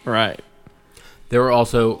paranormal. Right. There were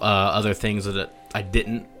also other things that I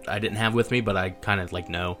didn't have with me, but I kind of like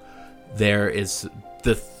know. There is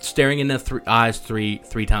the staring in the eyes three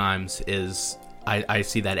times is I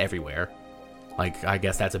see that everywhere. Like I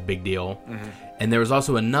guess that's a big deal. And there was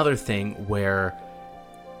also another thing where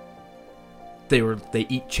they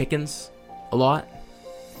eat chickens a lot.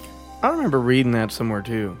 I remember reading that somewhere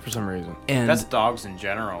too, for some reason. And That's dogs in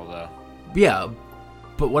general, though. yeah,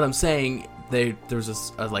 but what I'm saying, there's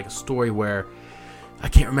a story where I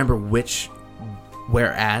can't remember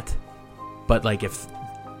where at, but like if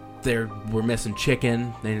they were missing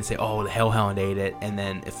chicken, they'd say, "Oh, the hellhound ate it," and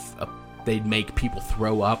then if they'd make people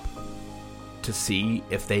throw up to see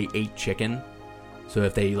if they ate chicken. So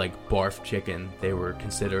if they like barfed chicken, they were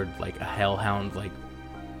considered like a hellhound, like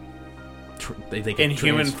they could In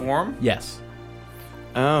human form? Yes,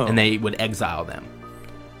 Oh. and they would exile them.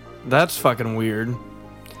 That's fucking weird.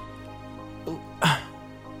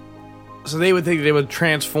 So they would think they would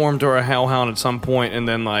transform to a hellhound at some point and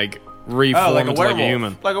then like reform like a into werewolf. like a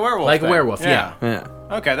human. Like a werewolf. Like a thing. werewolf, yeah. Yeah.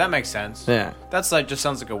 Okay, that makes sense. Yeah. That's like just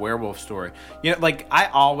sounds like a werewolf story. You know, like I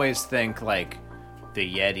always think like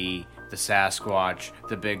the Yeti, the Sasquatch,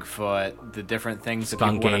 the Bigfoot, the different things that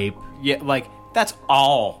Skunk people wanna- ape. Yeah, like that's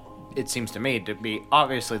all. It seems to me to be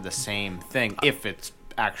obviously the same thing if it's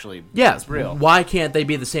actually Yeah, real. Why can't they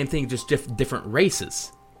be the same thing, just different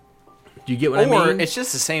races? Do you get what I Or mean? it's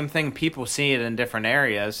just the same thing. People see it in different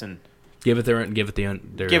areas and Give it their own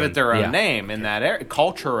their own name in that area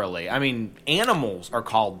culturally. I mean, animals are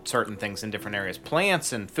called certain things in different areas.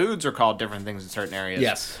 Plants and foods are called different things in certain areas.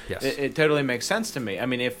 Yes. It totally makes sense to me. I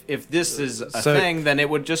mean, if this is a So- thing, then it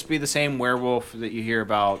would just be the same werewolf that you hear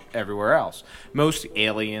about everywhere else. Most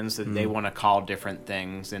aliens that they want to call different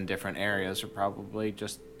things in different areas are probably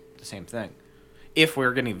just the same thing. If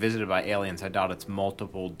we're getting visited by aliens, I doubt it's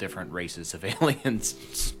multiple different races of aliens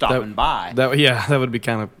stopping by. That would be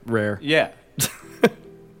kind of rare. Yeah.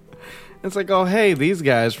 It's like, oh hey, these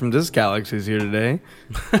guys from this galaxy's here today.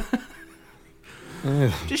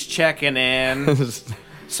 Just checking in.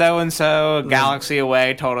 So and so, a galaxy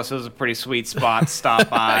away, told us it was a pretty sweet spot to stop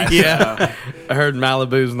by. Yeah. I heard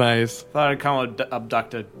Malibu's nice. So thought I'd come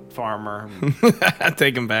abduct a farmer.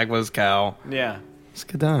 Take him back with his cow. Yeah. It's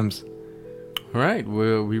good times. All right,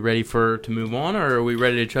 we ready to move on, or are we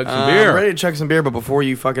ready to chug some I'm beer? ready to chug some beer, but before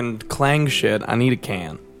you fucking clang shit, I need a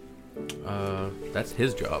can. That's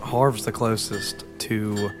his job. Harv's the closest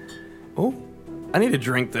to... Oh, I need to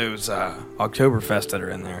drink those Oktoberfest that are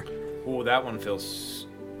in there. Oh, that one feels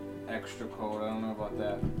extra cold. I don't know about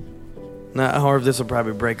that. Nah, Harv, this will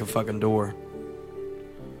probably break a fucking door.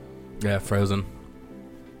 Yeah, Frozen,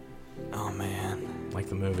 Oh, man. like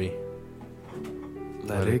the movie.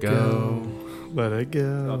 Let it go. Let it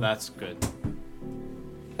go. Oh, that's good.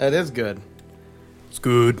 That is good. It's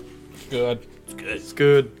good. Good. It's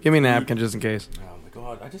good. Give me a napkin just in case. Oh my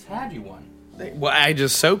god, I just had you one. Well, I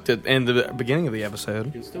just soaked it in the beginning of the episode.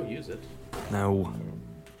 You can still use it. No.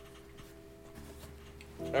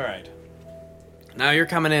 All right. Now you're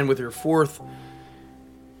coming in with your fourth.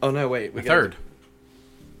 Oh no! Wait, we The third.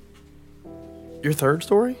 Your third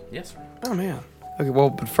story? Yes. Oh man. Okay, well,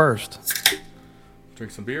 but first,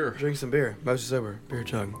 Drink some beer. drink some beer. Mostly sober. Beer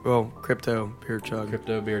chug. Well, crypto beer chug.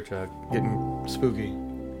 Crypto beer chug. Getting spooky.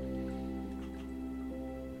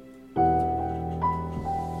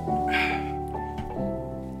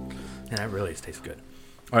 And that really tastes good.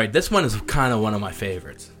 All right, this one is kind of one of my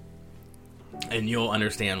favorites. And you'll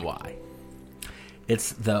understand why.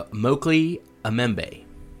 It's the Mokele Amembe,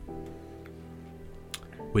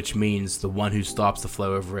 which means the one who stops the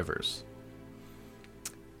flow of rivers.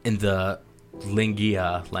 In the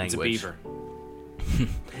Lingua language. It's a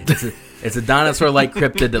beaver. It's a dinosaur-like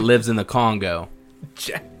cryptid that lives in the Congo.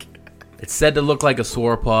 Jack. It's said to look like a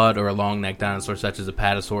sauropod or a long-necked dinosaur such as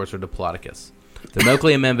Apatosaurus or Diplodocus. The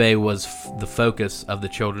Mokele Amembe was the focus of the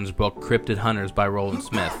children's book Cryptid Hunters by Roland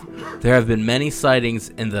Smith. There have been many sightings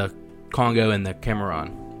in the Congo and the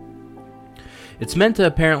Cameroon. It's meant to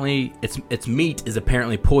apparently its meat is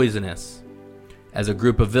apparently poisonous, as a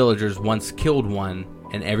group of villagers once killed one,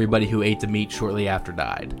 and everybody who ate the meat shortly after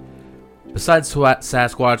died. Besides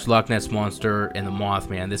Sasquatch, Loch Ness Monster, and the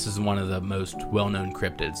Mothman, this is one of the most well-known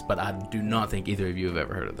cryptids, but I do not think either of you have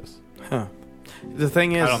ever heard of this. Huh. The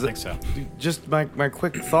thing is, I don't think so. Just my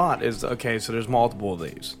quick thought is, okay, so there's multiple of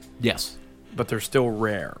these, Yes. but they're still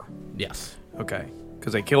rare. Yes. Okay.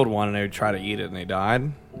 Because they killed one and they tried to eat it and they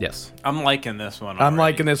died. Yes. I'm liking this one. I'm already.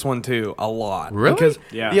 liking this one too a lot. Really? Because,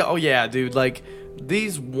 Yeah. Oh yeah, dude. Like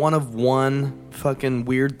these one of one fucking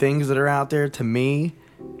weird things that are out there to me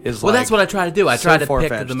is Well, like, that's what I try to do. I so try to pick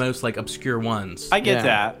far-fetched. the most like obscure ones. I get Yeah.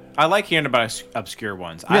 that. I like hearing about obscure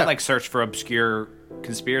ones. Yeah. I like search for obscure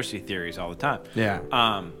conspiracy theories all the time. Yeah.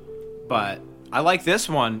 But I like this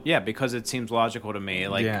one, yeah, because it seems logical to me.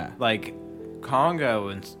 Like, Yeah. like Congo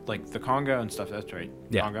and like the Congo and stuff. That's right,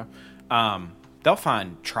 Yeah. Congo. They'll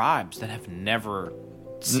find tribes that have never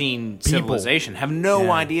seen People. civilization, have no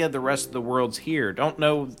Yeah. idea the rest of the world's here, don't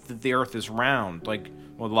know that the Earth is round. Like,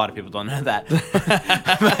 well, a lot of people don't know that,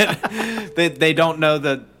 but they don't know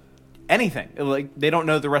that anything. Like, they don't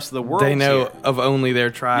know the rest of the world. They know of only their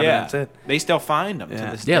tribe Yeah, and that's it. they still find them Yeah.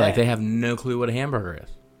 to this yeah, day. like they have no clue what a hamburger is.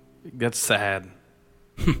 That's sad.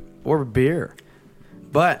 Or beer.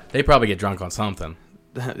 But They probably get drunk on something.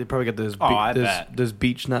 they probably got those, Oh, I bet. those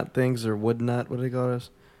beech nut things or wood nut. What do they call those?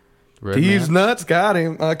 Red These man? nuts got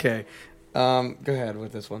him. Okay. Go ahead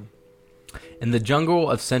with this one. In the jungle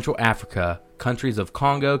of Central Africa, countries of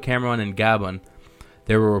Congo, Cameroon, and Gabon,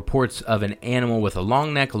 there were reports of an animal with a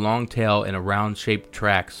long neck, a long tail, and a round-shaped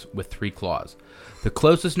tracks with 3 claws. The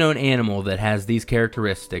closest known animal that has these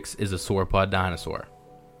characteristics is a sauropod dinosaur.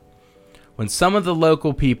 When some of the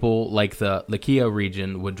local people, like the Lakia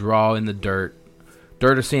region, would draw in the dirt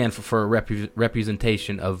or sand for a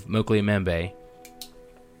representation of Mokele Amembe,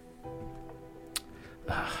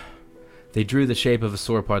 they drew the shape of a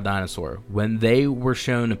sauropod dinosaur. When they were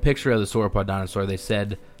shown a picture of the sauropod dinosaur, they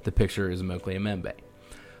said the picture is a Mokele Amembe.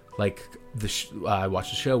 Like, I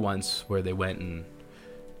watched a show once where they went and,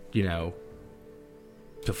 to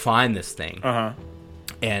find this thing. Uh-huh.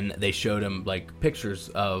 And they showed him, like, pictures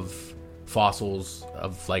of fossils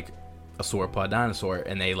of, like, a sauropod dinosaur.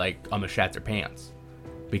 And they, like, almost shat their pants.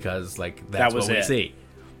 Because, like, that's That was what we it. see.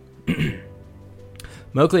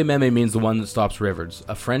 Mokele Amembe means the one that stops rivers.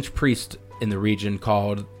 A French priest in the region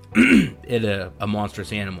called it a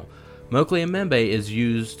monstrous animal. Mokele Amembe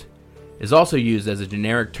is also used as a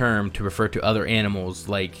generic term to refer to other animals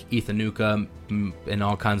like Ethanuka and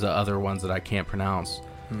all kinds of other ones that I can't pronounce.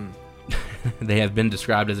 They have been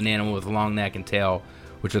described as an animal with a long neck and tail,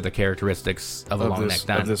 which are the characteristics of a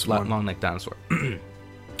Of this one. long-necked dinosaur.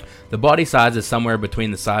 The body size is somewhere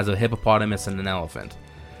between the size of a hippopotamus and an elephant.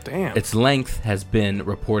 Damn. Its length has been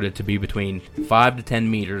reported to be between 5 to 10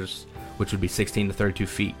 meters, which would be 16 to 32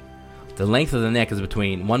 feet. The length of the neck is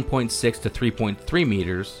between 1.6 to 3.3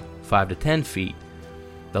 meters, 5 to 10 feet.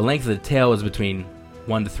 The length of the tail is between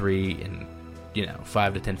 1 to 3 and,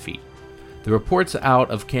 5 to 10 feet. The reports out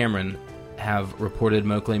of Cameroon have reported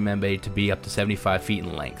Mokele Amembe to be up to 75 feet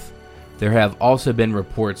in length. There have also been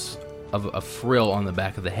reports of a frill on the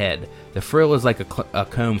back of the head. The frill is like a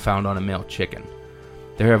comb found on a male chicken.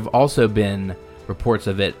 There have also been reports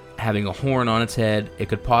of it having a horn on its head. It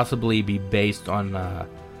could possibly be based on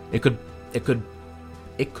it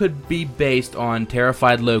could be based on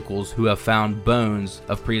terrified locals who have found bones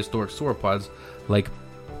of prehistoric sauropods like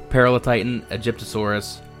Paralotitan,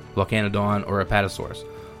 Egyptosaurus, Volcanodon, or Apatosaurus.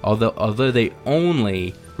 Although they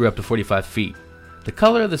only grew up to 45 feet. The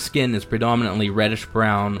color of the skin is predominantly reddish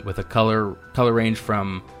brown with a color range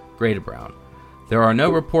from gray to brown. There are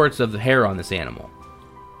no reports of the hair on this animal.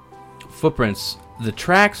 Footprints. The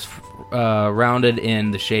tracks rounded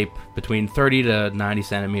in the shape between 30 to 90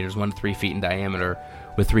 centimeters, 1 to 3 feet in diameter,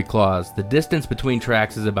 with 3 claws. The distance between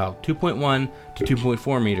tracks is about 2.1 to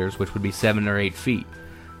 2.4 meters, which would be 7 or 8 feet.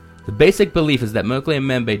 The basic belief is that Mokele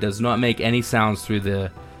Mbembe does not make any sounds through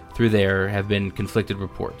there have been conflicted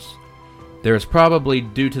reports. There is probably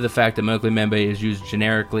due to the fact that Mokele Mbembe is used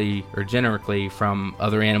generically from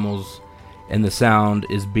other animals, and the sound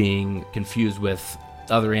is being confused with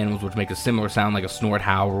other animals which make a similar sound like a snort,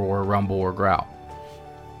 howl, roar, rumble, or growl.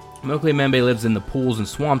 Mokele Mbembe lives in the pools and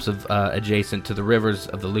swamps adjacent to the rivers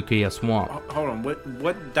of the Lukia Swamp. Hold on,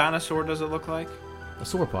 what dinosaur does it look like? A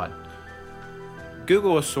sauropod.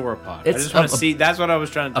 Google a sauropod. I It's just want a- to see. That's what I was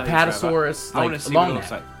trying to A tell you, Trevor. patasaurus, I want like to see long what it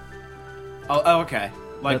looks neck. like. Oh, okay.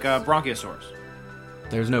 Like That's- Bronchiosaurus.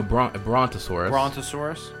 There's no Brontosaurus.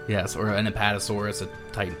 Brontosaurus? Yes, or an Apatosaurus, a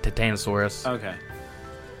Titanosaurus. Okay.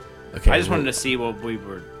 Okay. I just wanted to see what we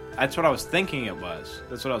were. That's what I was thinking it was.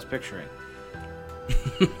 That's what I was picturing.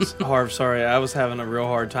 Harv, sorry, I was having a real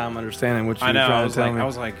hard time understanding what you I were know. trying to tell me. I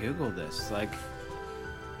was like, Google this. Like,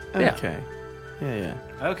 Yeah. Okay. Yeah.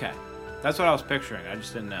 okay. That's what I was picturing. I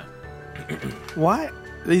just didn't know. Why?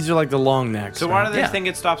 These are like the long necks. So why do they Yeah. think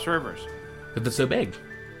it stops rivers? But it's so big.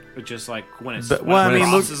 It's just like when it's But- when well, it I mean,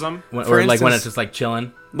 crosses them. When, For or like when instance- it's just like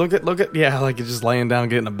chilling. Look at yeah, like it's just laying down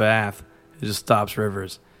getting a bath. It just stops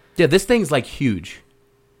rivers. Yeah, this thing's like huge.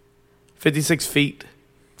 56 feet.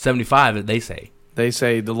 75, they say. They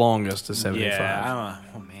say the longest is 75. Yeah. I don't know.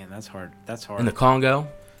 Oh man, that's hard. That's hard. In the Congo.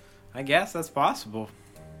 I guess that's possible.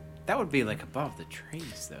 That would be like above the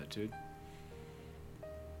trees, though, dude.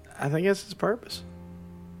 I think that's its purpose.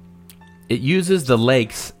 It uses the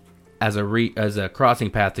lakes as a crossing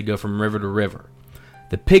path to go from river to river.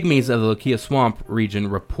 The pygmies of the Lukia Swamp region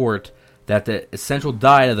report that the essential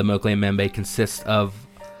diet of the Mokele Mbembe consists of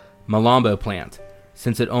malombo plant.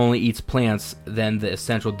 Since it only eats plants, then the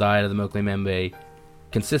essential diet of the Mokele Mbembe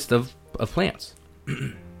consists of plants.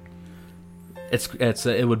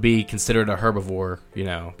 It would be considered a herbivore,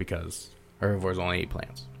 because herbivores only eat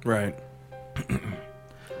plants. Right.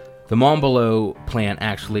 The Mombolo plant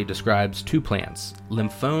actually describes 2 plants,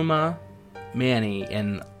 Lymphoma manni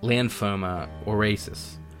and Lantphoma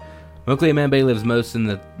oraceus. Mokele Mbembe lives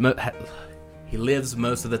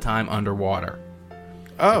most of the time underwater,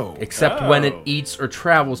 Oh. except when it eats or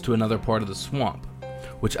travels to another part of the swamp,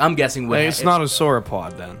 which I'm guessing would. It's not a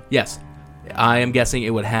sauropod then. Yes, I am guessing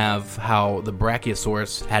it would have how the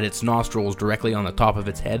Brachiosaurus had its nostrils directly on the top of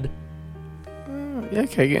its head. Yeah,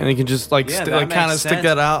 okay, and you can just like that kind of makes stick sense.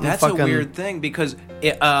 that out. That's and fucking, a weird thing because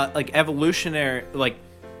it, like evolutionary, like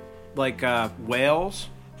whales,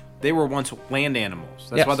 they were once land animals.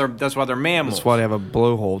 That's Yes. why they're mammals. That's why they have a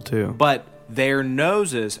blowhole too. But their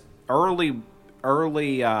noses, early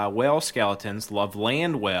whale skeletons, love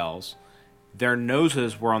land whales. Their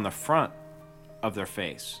noses were on the front of their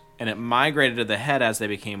face, and it migrated to the head as they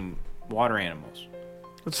became water animals.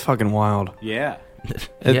 That's fucking wild. Yeah.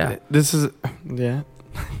 Yeah. This is yeah.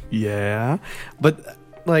 Yeah. But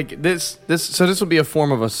like this would be a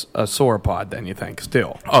form of a sauropod then, you think,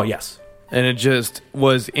 still. Oh yes, And it just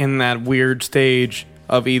was in that weird stage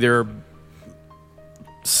of either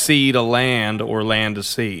sea to land or land to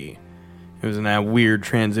sea. It was in that weird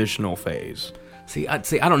transitional phase. See, I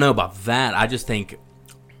don't know about that. I just think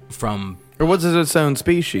from Or was it its own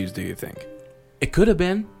species, do you think? it could have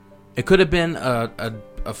been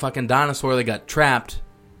a fucking dinosaur that got trapped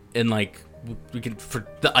in for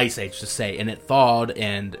the ice age to say, and it thawed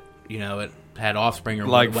and it had offspring or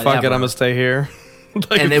Like, whatever. fuck it, I'm gonna stay here.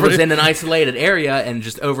 Like, And it was in an isolated area, and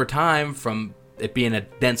just over time, from it being a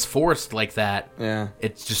dense forest like that, Yeah.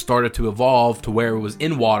 it just started to evolve to where it was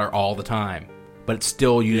in water all the time, but it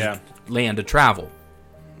still used land to travel.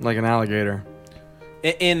 Like an alligator.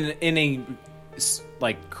 In a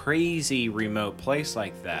like crazy remote place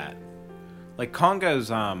like that, like Congo's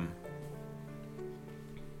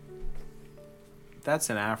that's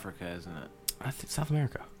in Africa, isn't it? I think South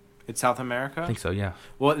America. It's South America? I think so, yeah.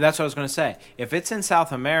 Well, that's what I was going to say. If it's in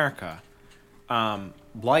South America,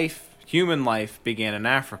 human life began in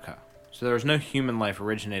Africa. So there was no human life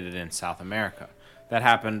originated in South America. That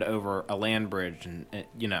happened over a land bridge and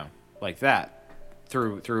like that.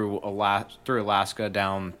 Through Alaska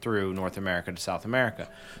down through North America to South America.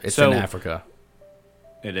 It's So- in Africa.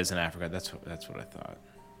 It is in Africa. That's what I thought.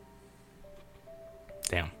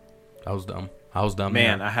 Damn. I was dumb.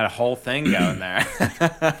 Man, yeah. I had a whole thing going there.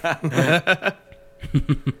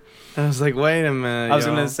 I was like, wait a minute. I was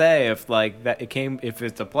y'all. gonna say if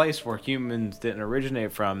it's a place where humans didn't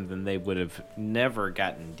originate from, then they would have never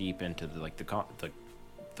gotten deep into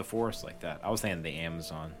the the forest like that. I was thinking the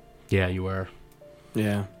Amazon. Yeah, you were.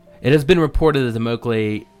 Yeah. It has been reported that the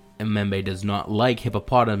Mokele Mbembe does not like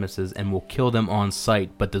hippopotamuses and will kill them on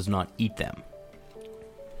sight, but does not eat them.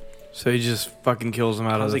 So he just fucking kills them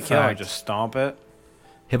out How of does the he kill it? fact. Just stomp it?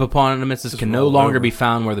 Hippopotamuses Just can no roll longer over. be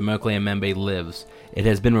found where the Mokele Mbembe lives. It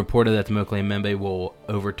has been reported that the Mokele Mbembe will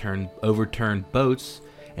overturn boats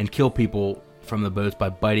and kill people from the boats by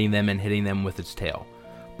biting them and hitting them with its tail.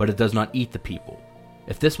 But it does not eat the people.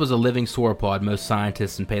 If this was a living sauropod, most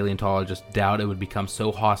scientists and paleontologists doubt it would become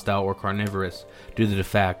so hostile or carnivorous due to the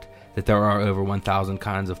fact that there are over 1,000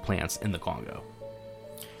 kinds of plants in the Congo.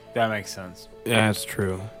 That makes sense. Yeah, it's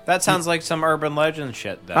true. That sounds like some urban legend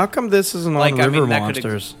shit, though. How come this isn't Like, on I River mean, that could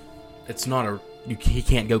Monsters? It's not a... He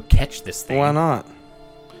can't go catch this thing. Why not?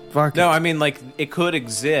 Fuck No, it. I mean, like, it could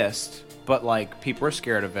exist, but, like, people are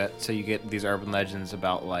scared of it, so you get these urban legends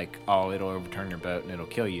about, like, oh, it'll overturn your boat and it'll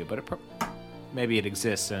kill you, but maybe it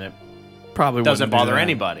exists and it Probably doesn't wouldn't do bother that.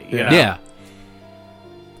 anybody. You Yeah. know? Yeah.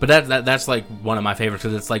 But that's like one of my favorites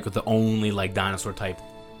because it's like the only like dinosaur type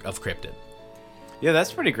of cryptid. Yeah,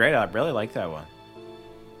 that's pretty great. I really like that one.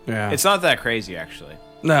 Yeah. It's not that crazy, actually.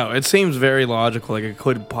 No, it seems very logical. Like it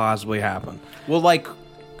could possibly happen. Well, like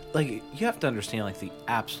you have to understand, like, the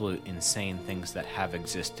absolute insane things that have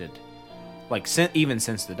existed, like, even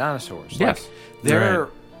since the dinosaurs. Yes. Like,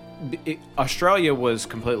 Australia was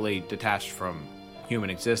completely detached from human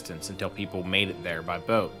existence until people made it there by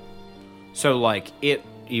boat. So, like, it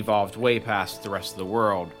evolved way past the rest of the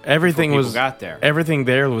world. Everything before was people got there. Everything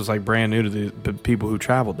there was like brand new to the people who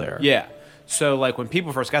traveled there. Yeah. So, like, when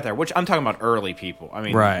people first got there, which I'm talking about early people. I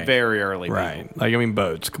mean, Right. very early Right. people. Like I mean,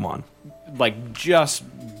 boats. Come on. Like, just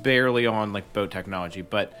barely on, like, boat technology.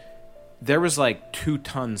 But there was, like,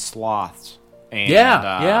 2-ton sloths. And,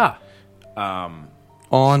 Yeah.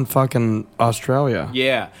 On fucking Australia.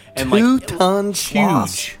 Yeah. And, like, 2-ton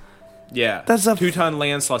sloths. huge. Yeah. That's a 2-ton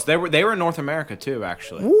land sloths. They were in North America, too,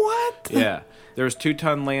 actually. What? Yeah. There was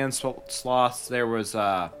 2-ton land sloths. There was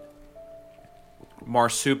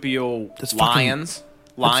marsupial That's fucking- lions.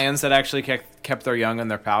 Lions that actually kept their young in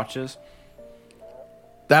their pouches.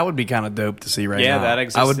 That would be kind of dope to see right Yeah, now. that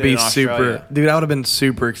I would existed be in super, Australia. dude. I would have been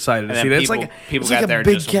super excited to And see then that. people, It's got like there a and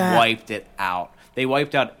big just cat. wiped it out. They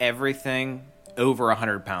wiped out everything over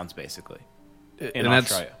 100 pounds, basically, in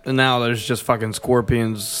Australia. And now there's just fucking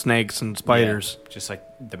scorpions, snakes, and spiders. Yeah, just like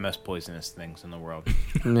the most poisonous things in the world.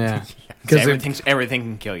 Yeah, Because everything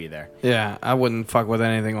can kill you there. yeah, I wouldn't fuck with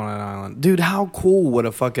anything on an island, dude. How cool would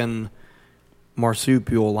a fucking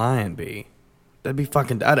marsupial lion be? That'd be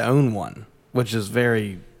fucking. I'd own one, which is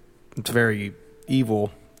it's very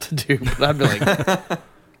evil to do. But I'd be like,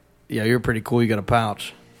 yeah, you're pretty cool. You got a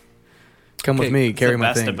pouch. Come with me. It's Carry the my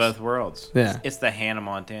best things. of both worlds. Yeah. It's the Hannah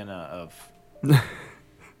Montana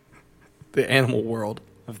The animal world.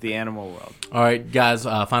 of the animal world. All right, guys.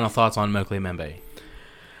 Final thoughts on Mokele Mbembe.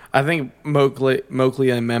 I think Mokele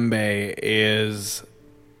Mbembe is.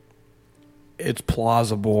 It's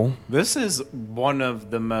plausible, This is one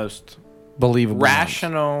of the most believable,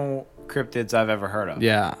 rational cryptids I've ever heard of.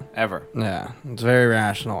 Yeah, Ever. yeah, it's very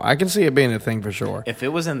rational. I can see it being a thing for sure. If it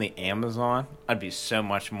was in the Amazon, I'd be so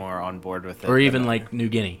much more on board with it. Or even than- like New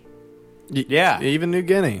Guinea. Yeah. Even New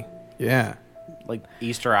Guinea. Yeah, like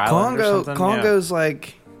Easter Island or something. Congo's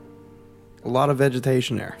like a lot of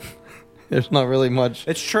vegetation there. There's not really much,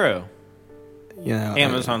 Yeah. It's true. you know.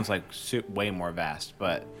 Amazon's like way more vast,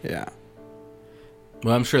 but Yeah.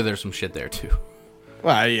 Well, I'm sure there's some shit there too.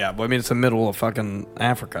 Well, yeah, but I mean, it's the middle of fucking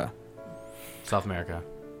Africa. South America.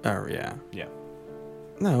 Oh yeah. yeah.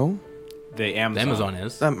 No, The The Amazon. Amazon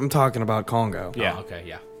is. I'm talking about Congo. Yeah. Oh, okay.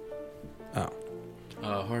 Yeah.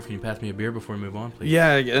 Oh. Harv, can you pass me a beer before we move on, please?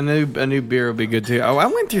 Yeah, a new beer would be good too. Oh, I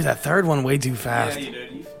went through that third one way too fast. you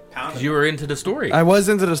did. You pounded. 'Cause you were into the story. I was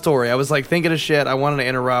into the story. I was like thinking of shit. I wanted to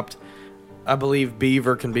interrupt. I believe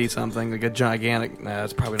beaver can be something like a gigantic. Nah,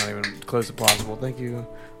 it's probably not even close to plausible. Thank you,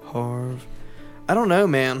 Harv. I don't know,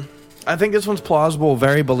 man. I think this one's plausible,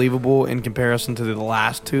 very believable in comparison to the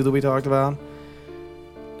last two that we talked about.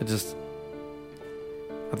 It just,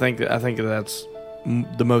 I think that's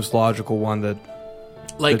the most logical one that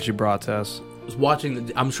you brought to us. was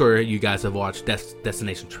watching. I'm sure you guys have watched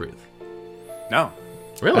Destination Truth. No.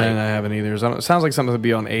 Really? And I haven't either. It sounds like something to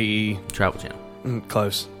be on AE. Travel Channel.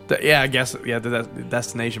 Close. Yeah, I guess. Yeah, the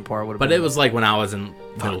destination part would have. But been. it was like when I was in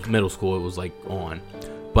middle school. It was like on.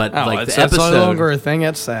 But Oh, like it's, the that's episode. no longer a thing.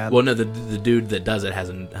 That's sad. Well, no, the dude that does it has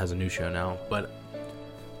a new show now. But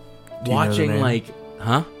Do you know the watching name? like,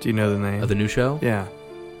 huh? Do you know the name? Of the new show? Yeah.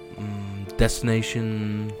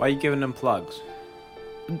 Destination. Why are you giving them plugs?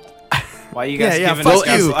 Why you guys Yeah, giving fuck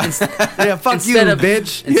us you. Yeah, fuck you,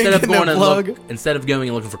 bitch. You Instead ain't of getting going no and plug. instead of going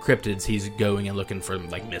and looking for cryptids, he's going and looking for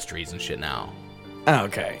like mysteries and shit now, Oh,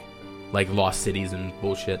 okay. like lost cities and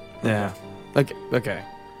bullshit. Yeah. Okay.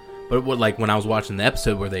 But what, like when I was watching the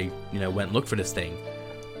episode where they, went and looked for this thing,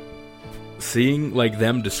 seeing like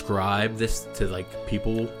them describe this to like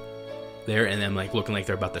people there, and them like looking like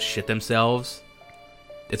they're about to shit themselves,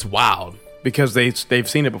 it's wild. Because they've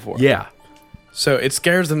seen it before. Yeah, So it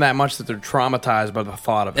scares them that much that they're traumatized by the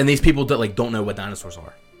thought of it. and these people don't know what dinosaurs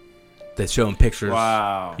are. They show them pictures.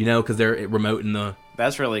 Wow. Because they're remote in the.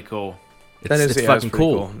 That's really cool. It's, it's yeah, fucking pretty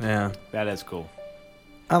cool. Yeah. That is cool.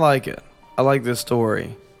 I like it. I like this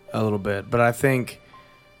story a little bit, but I think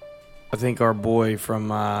our boy from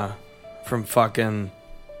fucking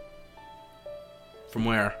From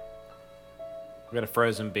where? We got a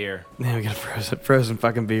frozen beer. yeah, we got a frozen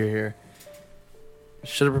fucking beer here.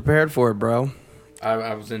 Should have prepared for it, bro.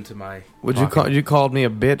 I was into my. You called me a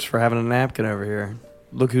bitch for having a napkin over here.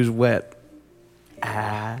 Look who's wet.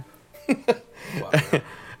 Ah.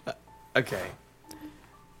 Okay.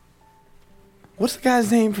 What's the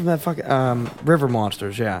guy's name from that fucking River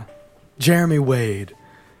Monsters? Yeah, Jeremy Wade.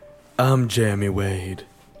 I'm Jeremy Wade.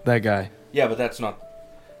 That guy. Yeah, but that's not.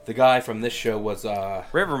 The guy from this show was.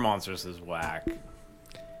 River Monsters is whack.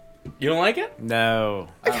 You don't like it? No.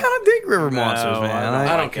 I kind of dig River Monsters, no, man. I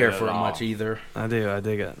like don't care it for at it all. much either. I do. I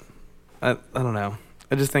dig it. I don't know.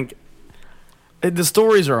 I just think the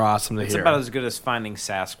stories are awesome to It's hear. about as good as Finding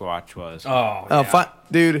Sasquatch was. Oh,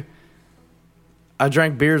 Dude. I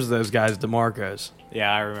drank beers with those guys, DeMarco's.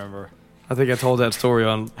 Yeah, I remember. I think I told that story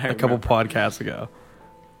on I a couple remember. podcasts ago.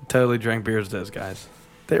 Totally drank beers with those guys.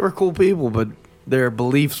 They were cool people, but their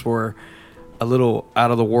beliefs were a little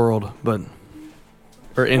out of the world,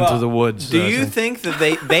 or into Well, the woods. Do so to you say. think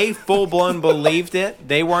that they full blown believed it?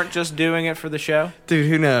 They weren't just doing it for the show? Dude,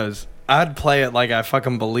 who knows? I'd play it like I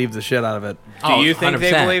fucking believed the shit out of it. Do you think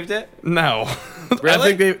they 100%. believed it? No.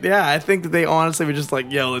 Really? I think that they honestly were just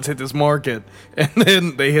like, yo, let's hit this market. And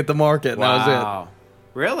then they hit the market, and that was it.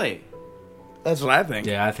 Really? That's what I think.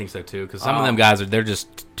 Yeah, I think so too. Because some of them guys they're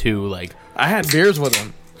just too like I had beers with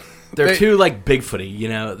them. they're too like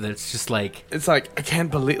Bigfooty. That's just like It's like, I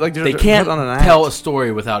can't believe, like, they they're can't put on an act. tell a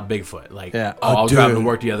story without Bigfoot. Like, Yeah. oh, I was Dude. driving to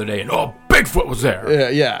work the other day and Bigfoot was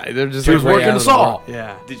there. Yeah, they're just He was way working out a of the saw. world.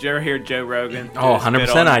 Yeah. Did you ever hear Joe Rogan? do Oh, his bit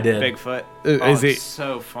 100% on I did. Bigfoot. Is It's he-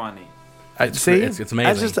 so funny. See, it's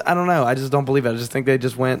amazing. I don't know. I just don't believe it. I just think they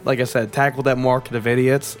just went, like I said, tackled that market of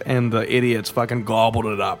idiots, and the idiots fucking gobbled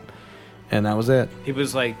it up, and that was it. He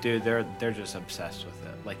was like, dude, they're just obsessed with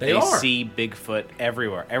it. Like They they are. see Bigfoot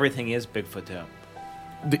everywhere. Everything is Bigfoot to them.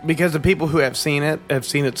 Because the people who have seen it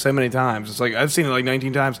so many times. It's like, I've seen it like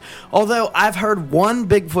 19 times. Although, I've heard one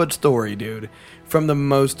Bigfoot story, dude, from the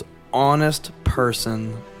most honest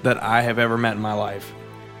person that I have ever met in my life.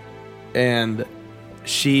 And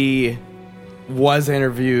she was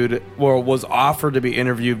interviewed, or was offered to be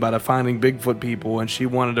interviewed by the Finding Bigfoot people, and she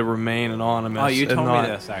wanted to remain anonymous. Oh, you and told not- me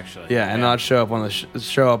this actually. Yeah, and not show up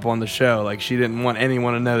on the show. Like, she didn't want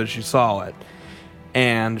anyone to know that she saw it,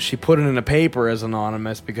 and she put it in a paper as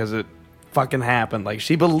anonymous because it fucking happened. Like,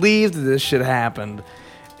 she believed that this shit happened,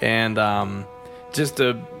 and just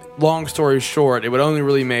a long story short, it would only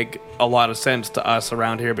really make a lot of sense to us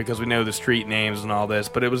around here because we know the street names and all this.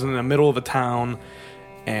 But it was in the middle of a town,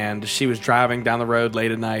 and she was driving down the road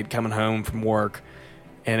late at night, coming home from work,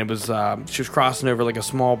 and it was she was crossing over like a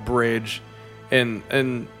small bridge,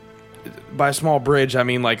 and by small bridge I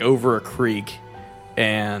mean like over a creek,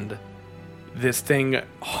 and this thing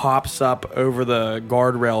hops up over the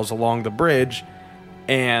guardrails along the bridge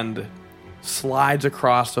and slides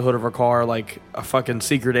across the hood of her car like a fucking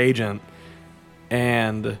secret agent,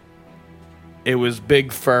 and it was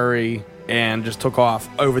big, furry, and just took off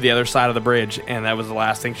over the other side of the bridge, and that was the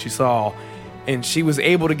last thing she saw. And she was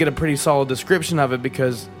able to get a pretty solid description of it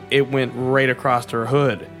because it went right across her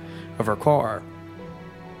hood of her car.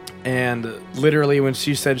 And literally when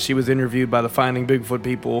she said she was interviewed by the Finding Bigfoot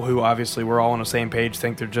people, who obviously were all on the same page,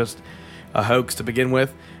 think they're just a hoax to begin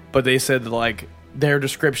with, but they said that, like, their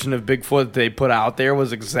description of Bigfoot they put out there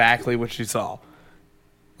was exactly what she saw.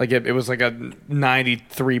 Like, it was like a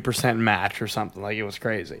 93% match or something. Like, it was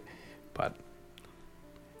crazy. But,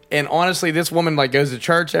 and honestly, this woman, like, goes to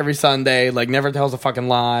church every Sunday, like, never tells a fucking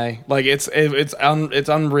lie. Like, it's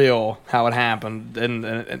unreal how it happened.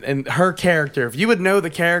 And her character, if you would know the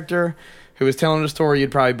character who was telling the story,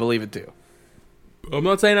 you'd probably believe it too. I'm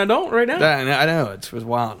not saying I don't right now. I know, it was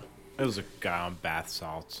wild. It was a guy on bath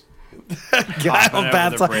salts. Guy on over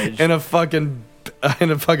bath the salt bridge. in a fucking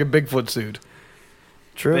Bigfoot suit.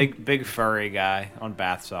 True. Big furry guy on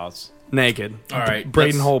bath salts. Naked. All right,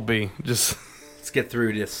 Braden let's- Holtby. Just Let's get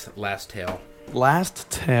through this last tale. last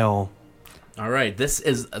tale. All right, this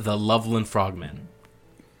is the Loveland Frogmen.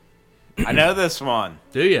 I know this one.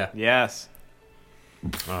 Do ya? Yes.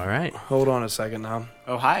 All right. Hold on a second now.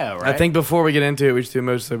 Ohio, right? I think before we get into it, we should do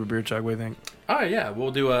most sober beer chug. What do you think? Oh yeah,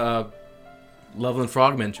 we'll do a Loveland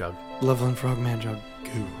Frogmen chug. Loveland Frogman jug.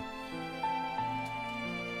 Goo.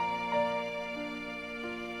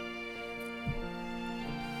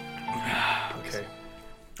 Okay.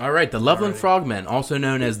 All right, the Loveland Frogmen, also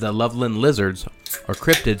known as the Loveland Lizards, are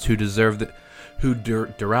cryptids who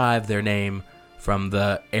derive their name from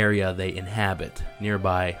the area they inhabit,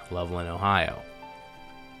 nearby Loveland, Ohio.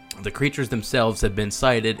 The creatures themselves have been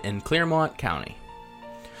sighted in Clermont County.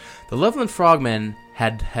 The Loveland Frogmen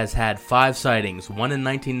has had 5 sightings, one in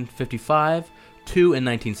 1955, 2 in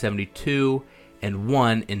 1972, and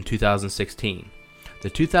 1 in 2016. The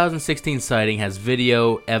 2016 sighting has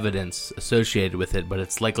video evidence associated with it, but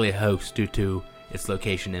it's likely a hoax due to its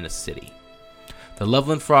location in a city. The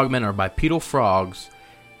Loveland Frogmen are bipedal frogs,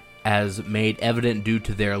 as made evident due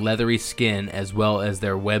to their leathery skin as well as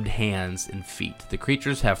their webbed hands and feet. The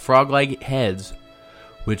creatures have frog-like heads,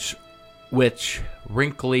 which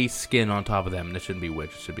wrinkly skin on top of them. That shouldn't be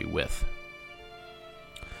which, it should be with.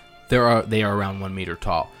 They are around 1 meter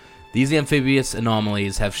tall. These amphibious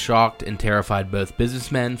anomalies have shocked and terrified both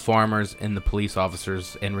businessmen, farmers, and the police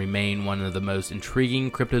officers, and remain one of the most intriguing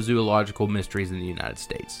cryptozoological mysteries in the United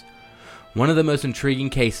States. One of the most intriguing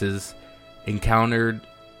cases encountered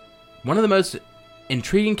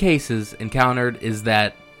is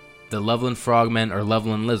that the Loveland Frogmen are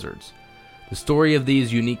Loveland Lizards. The story of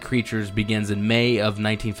these unique creatures begins in May of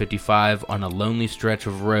 1955 on a lonely stretch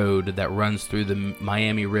of road that runs through the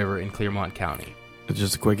Miami River in Clermont County.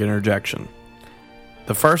 Just a quick interjection.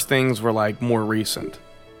 The first things were like more recent.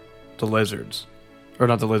 The lizards. Or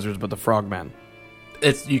not the lizards, but the frogmen.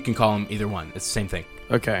 You can call them either one. It's the same thing.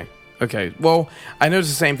 Okay. Well, I know it's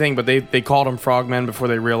the same thing, but they called them frogmen before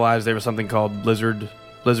they realized there was something called lizard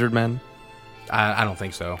men. I don't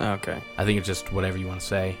think so. Okay. I think it's just whatever you want to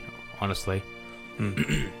say, honestly.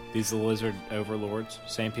 These are the lizard overlords,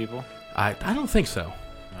 same people? I don't think so.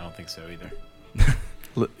 I don't think so either.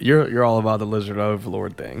 You're all about the lizard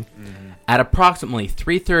overlord thing. At approximately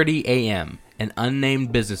 3:30 a.m., an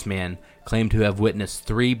unnamed businessman claimed to have witnessed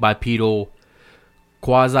 3 bipedal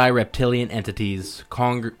quasi-reptilian entities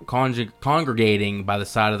congregating by the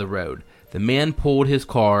side of the road. The man pulled his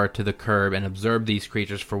car to the curb and observed these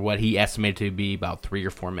creatures for what he estimated to be about 3 or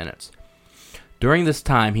 4 minutes. During this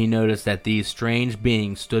time, he noticed that these strange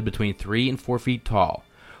beings stood between 3 and 4 feet tall,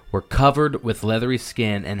 were covered with leathery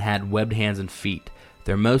skin, and had webbed hands and feet.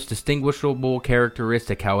 Their most distinguishable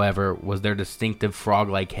characteristic, however, was their distinctive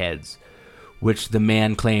frog-like heads, which the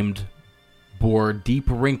man claimed bore deep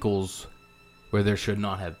wrinkles where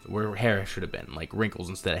where hair should have been, like wrinkles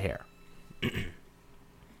instead of hair.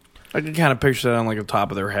 I can kind of picture that on like the top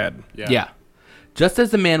of their head. Yeah. Just as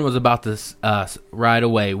the man was about to ride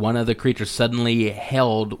away, one of the creatures suddenly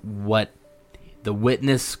held what the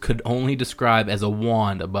witness could only describe as a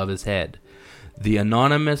wand above his head. The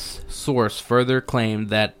anonymous source further claimed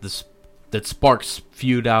that that sparks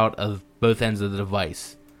spewed out of both ends of the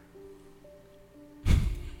device.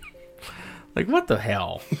 Like, what the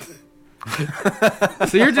hell?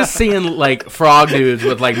 So you're just seeing, like, frog dudes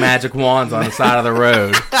with, like, magic wands on the side of the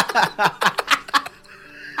road.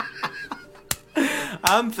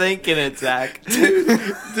 I'm thinking it, Zach.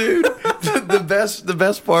 Dude, the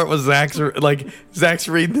best part was Zach's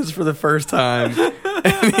reading this for the first time,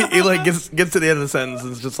 and he like gets to the end of the sentence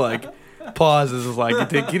and it's just like pauses. Is like,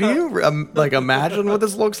 can you like imagine what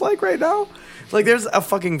this looks like right now? Like, there's a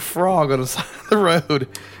fucking frog on the side of the road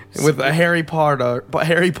with a Harry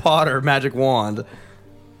Potter magic wand,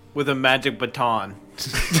 With a magic baton.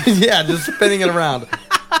 yeah, just spinning it around.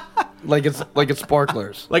 Like it's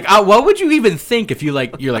sparklers. Like, what would you even think if you're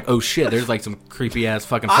like, oh shit, there's like some creepy ass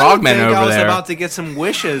fucking frogmen over I was there. about to get some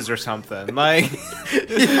wishes or something. Like,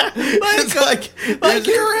 It's like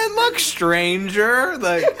you're in luck, stranger.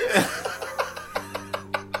 Like,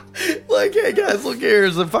 hey guys, look here,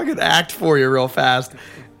 there's a fucking act for you real fast.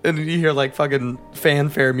 And you hear like fucking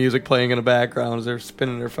fanfare music playing in the background as they're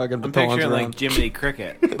spinning their fucking I'm batons picturing around. like Jiminy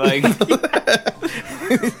Cricket. Like,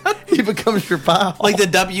 He becomes your pal. like the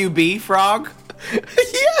WB frog.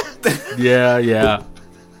 Yeah.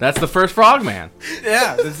 That's the first frogman.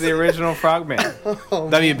 Yeah, this is the original Frogman.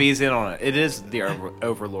 WB's in on it. It is the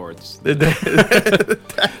overlords.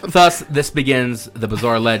 Thus, this begins the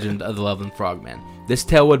bizarre legend of the Loveland Frogmen. This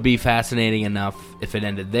tale would be fascinating enough if it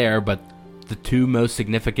ended there, but the 2 most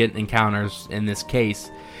significant encounters in this case,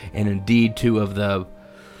 and indeed 2 of the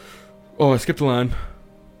Oh, I skipped a line.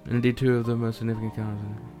 Indeed, two of the most significant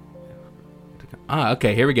encounters.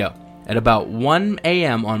 Okay, here we go. At about 1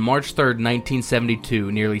 a.m. on March 3rd,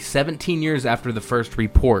 1972, nearly 17 years after the first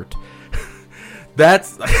report.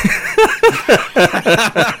 That's...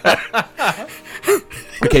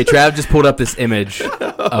 Okay, Trav just pulled up this image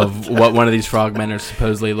of what one of these frogmen are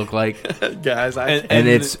supposedly look like. Guys, And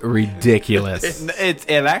it's ridiculous.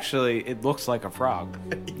 It looks like a frog.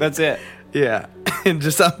 That's it. yeah. And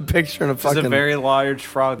just I'm picturing a It's fucking... a very large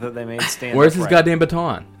frog that they made stand Where's his upright. goddamn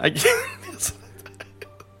baton? I can't...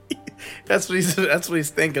 That's what he's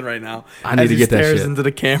thinking right now. I need As to he get that stares shit. into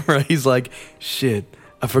the camera, he's like, "Shit,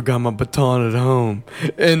 I forgot my baton at home,"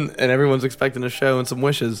 and everyone's expecting a show and some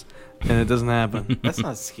wishes, and it doesn't happen. That's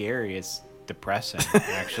not scary. It's depressing,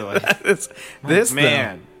 actually. this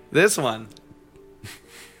man. though, this one,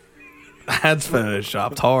 that's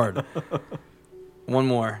photoshopped hard. One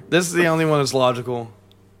more. This is the only one that's logical.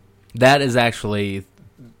 That is actually...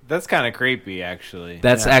 That's kind of creepy, actually.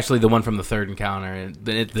 That's Yeah. actually the one from the third encounter, and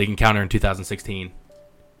the encounter in 2016.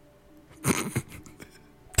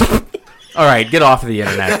 All right, get off of the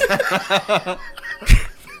internet.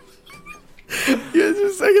 Yeah, just a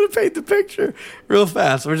second to paint the picture real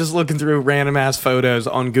fast. We're just looking through random ass photos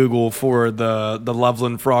on Google for the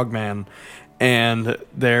Loveland Frogman, and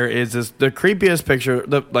there is the creepiest picture.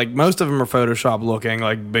 Like most of them are Photoshop looking,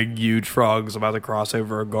 like big huge frogs about to cross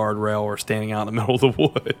over a guardrail or standing out in the middle of the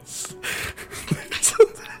woods.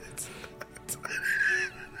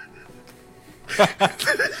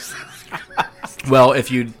 Well, if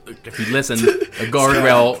you listen, a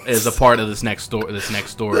guardrail is a part of this next story.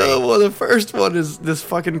 Well, the first one is this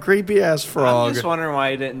fucking creepy ass I'm frog. just wondering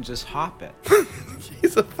why he didn't just hop it.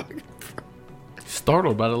 He's a fucking.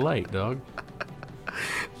 Startled by the light, dog.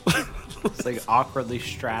 It's like awkwardly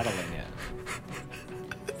straddling it.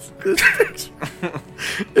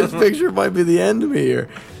 This picture might be the end of me here.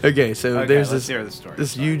 Okay, so Okay, there's let's this hear the story.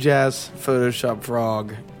 this Sorry. huge ass Photoshop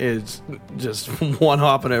frog is just one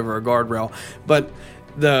hopping over a guardrail. But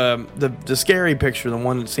the scary picture, the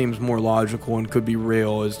one that seems more logical and could be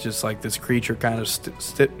real, is just like this creature kind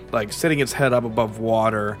of like sitting its head up above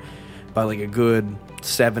water by like a good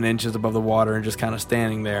 7 inches above the water and just kind of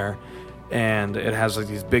standing there. And it has like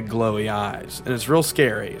these big glowy eyes, and it's real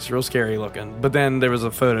scary. It's real scary looking. But then there was a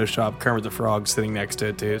Photoshop Kermit the Frog sitting next to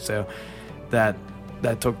it too, so that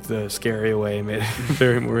took the scary away and made it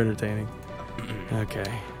very more entertaining. Okay.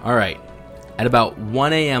 All right. At about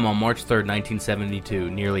 1 a.m. on March 3rd, 1972,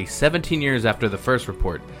 nearly 17 years after the first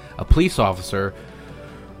report, a police officer,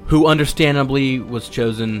 who understandably he's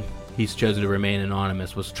chosen to remain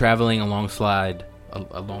anonymous, was traveling alongside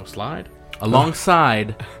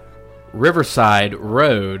Riverside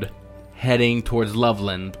Road, heading towards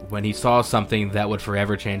Loveland, when he saw something that would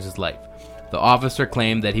forever change his life. The officer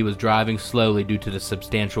claimed that he was driving slowly due to the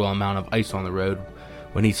substantial amount of ice on the road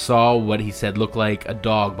when he saw what he said looked like a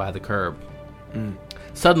dog by the curb.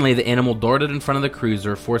 Suddenly, the animal darted in front of the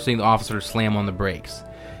cruiser, forcing the officer to slam on the brakes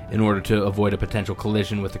in order to avoid a potential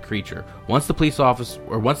collision with the creature. Once the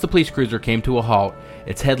police cruiser came to a halt,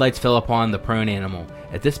 its headlights fell upon the prone animal.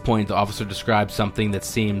 At this point, the officer described something that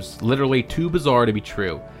seems literally too bizarre to be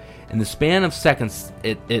true. In the span of seconds,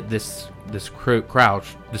 this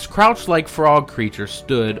crouch-like frog creature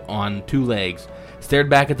stood on two legs, stared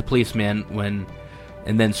back at the policeman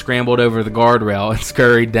and then scrambled over the guardrail and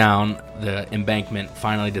scurried down the embankment,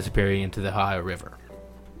 finally disappearing into the Ohio River.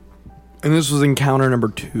 And this was encounter number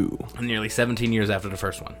 2. Nearly 17 years after the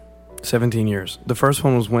first one. 17 years. The first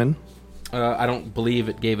one was when? I don't believe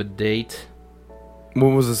it gave a date.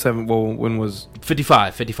 When was the 7? Well, when was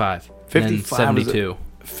 55. 55 and was it? 72.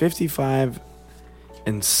 55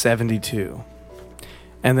 and 72.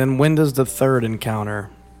 And then when does the third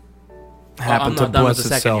encounter happen I'm to not done with bless the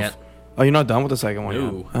second itself? yet. Oh, you're not done with the second one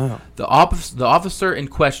No. yet? Oh. The officer in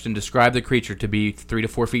question described the creature to be 3 to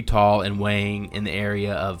 4 feet tall and weighing in the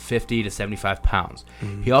area of 50 to 75 pounds.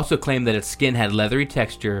 He also claimed that its skin had leathery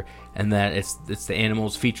texture and that it's the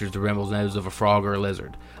animal's features resemble those of a frog or a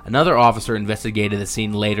lizard. Another officer investigated the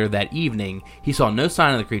scene later that evening. He saw no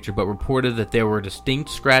sign of the creature, but reported that there were distinct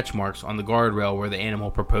scratch marks on the guardrail where the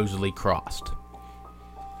animal purportedly crossed.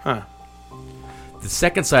 Huh. The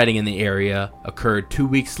second sighting in the area occurred 2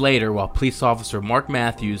 weeks later while police officer Mark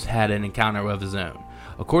Matthews had an encounter of his own.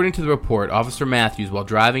 According to the report, Officer Matthews, while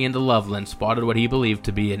driving into Loveland, spotted what he believed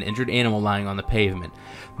to be an injured animal lying on the pavement.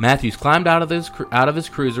 Matthews climbed out of his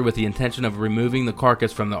cruiser with the intention of removing the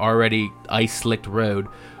carcass from the already ice-slicked road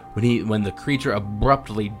when the creature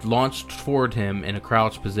abruptly launched toward him in a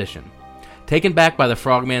crouched position. Taken back by the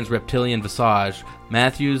frogman's reptilian visage,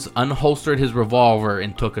 Matthews unholstered his revolver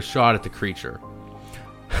and took a shot at the creature.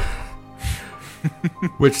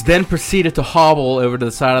 which then proceeded to hobble over to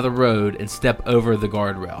the side of the road and step over the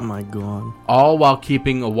guardrail. Oh my god. All while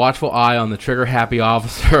keeping a watchful eye on the trigger-happy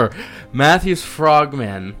officer. Matthew's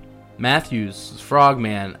frogman matched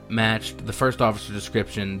the first officer's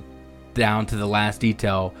description down to the last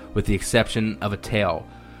detail, with the exception of a tail,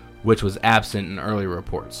 which was absent in earlier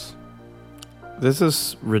reports. This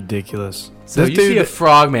is ridiculous. So this you dude, see a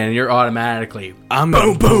frogman and you're automatically... I'm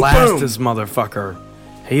gonna blast this motherfucker.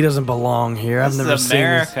 He doesn't belong here. I've This never is seen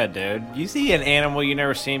America, dude. You see an animal you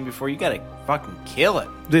never seen before, you gotta fucking kill it.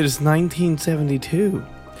 this. Dude, it's 1972.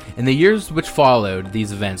 In the years which followed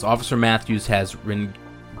these events, Officer Matthews has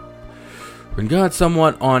regarded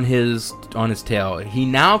somewhat on his tail. He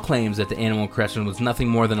now claims that the animal in question was nothing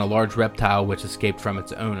more than a large reptile which escaped from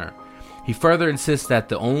its owner. He further insists that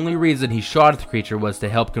the only reason he shot at the creature was to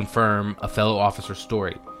help confirm a fellow officer's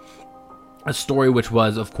story. A story which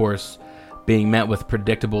was, of course, being met with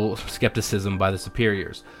predictable skepticism by the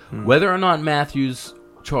superiors. Whether or not Matthews'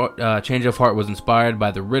 change of heart was inspired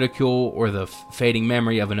by the ridicule or the fading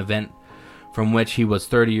memory of an event from which he was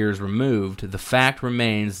 30 years removed, the fact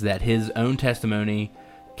remains that his own testimony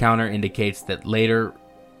counter indicates his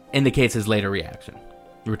later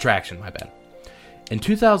retraction. In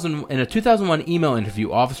a 2001 email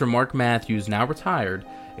interview, Officer Mark Matthews, now retired,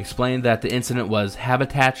 explained that the incident was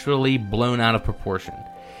habitually blown out of proportion.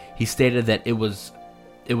 He stated that it was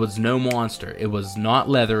no monster. It was not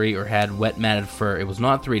leathery or had wet matted fur. It was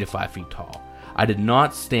not 3 to 5 feet tall. It did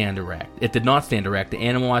not stand erect. The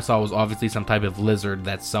animal I saw was obviously some type of lizard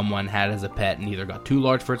that someone had as a pet and either got too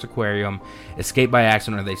large for its aquarium, escaped by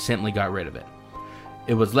accident, or they simply got rid of it.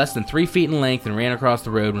 It was less than 3 feet in length and ran across the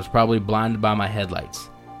road and was probably blinded by my headlights.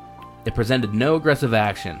 It presented no aggressive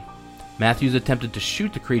action. Matthews attempted to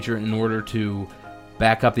shoot the creature in order to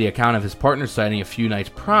back up the account of his partner's sighting a few nights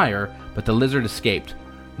prior, but the lizard escaped,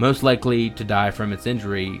 most likely to die from its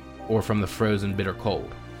injury or from the frozen bitter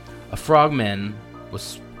cold. A frogman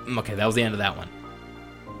was... Okay, that was the end of that one.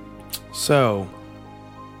 So,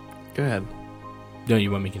 go ahead. Do you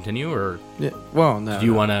want me to continue, or Yeah. Well, no. do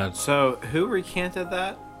you want to... So, who recanted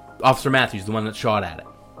that? Officer Matthews, the one that shot at it.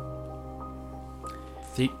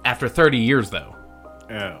 See, after 30 years, though.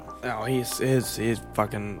 Oh. Oh, his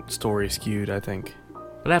fucking story skewed, I think.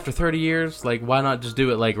 But after 30 years, like, why not just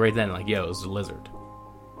do it, like, right then? Like, yo, it was a lizard.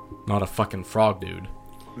 Not a fucking frog, dude.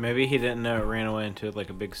 Maybe he didn't know it ran away into like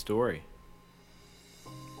a big story.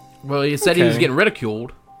 Well, he said he was Okay. getting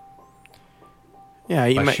ridiculed Yeah,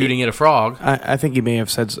 he by might, shooting at a frog. I think he may have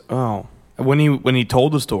said, when he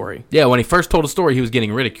told the story. Yeah, when he first told a story, he was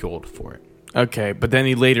getting ridiculed for it. Okay, but then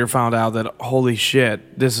he later found out that, holy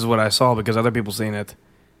shit, this is what I saw because other people seen it.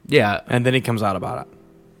 Yeah. And then he comes out about it.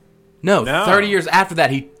 No, No. 30 years after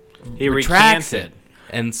that, he retracts recanted. it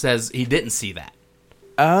and says he didn't see that.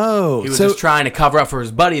 Oh, He was just trying to cover up for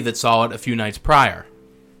his buddy that saw it a few nights prior.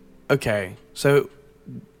 okay, so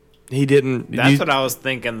he didn't. That's what I was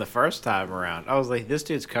thinking the first time around. I was like, this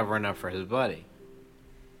dude's covering up for his buddy.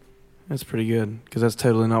 That's pretty good because that's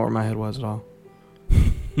totally not where my head was at all.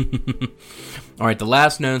 All right, the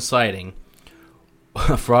last known sighting.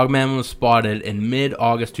 A frogman was spotted in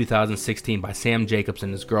mid-August 2016 by Sam Jacobs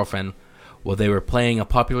and his girlfriend while they were playing a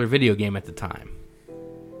popular video game at the time,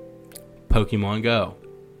 Pokemon Go.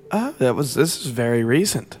 Oh, this is very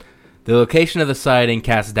recent. The location of the sighting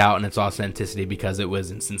casts doubt in its authenticity because it was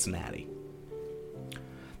in Cincinnati.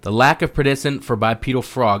 The lack of predicent for bipedal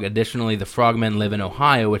frog. Additionally, the frogmen live in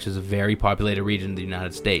Ohio, which is a very populated region in the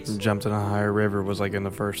United States. Jumped in a higher river was like in the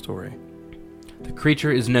first story. The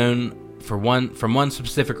creature is known from one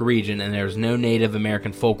specific region, and there is no Native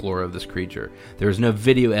American folklore of this creature. There is no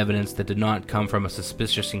video evidence that did not come from a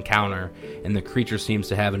suspicious encounter, and the creature seems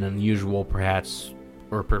to have an unusual, perhaps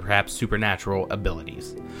supernatural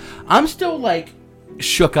abilities. I'm still, like,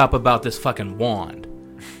 shook up about this fucking wand.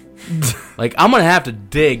 Like, I'm gonna have to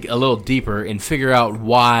dig a little deeper and figure out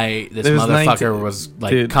why this It was motherfucker was,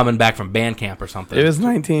 like, Dude. coming back from band camp or something. It was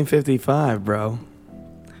 1955, bro.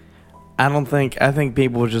 I think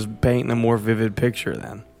people were just painting a more vivid picture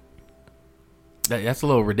then. That's a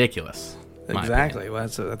little ridiculous. in my Exactly. opinion.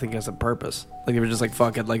 Well, I think that's a purpose. Like, they were just like,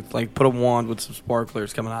 fuck it. Like put a wand with some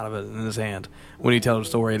sparklers coming out of it in his hand when you tell the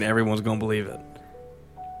story, and everyone's going to believe it.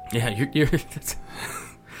 Yeah, you're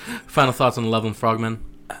Final thoughts on Loveland Frogman?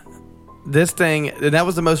 This thing, that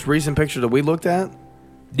was the most recent picture that we looked at.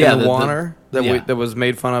 Yeah, in the the- water yeah. that was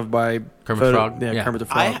made fun of by Kermit the Frog? Yeah, Yeah. Kermit the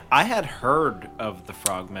Frog. I had heard of the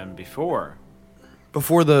Frogmen before.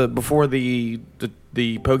 Before the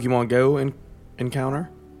Pokemon Go encounter.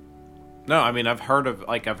 No, I mean I've heard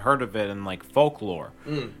of it in like folklore,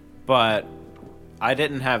 but I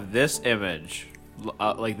didn't have this image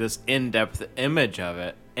like this in-depth image of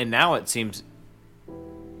it, and now it seems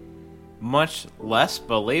much less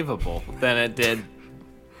believable than it did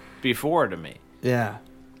before to me. Yeah.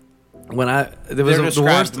 When there was They're the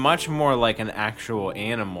described worst. much more like an actual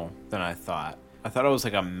animal than I thought. I thought it was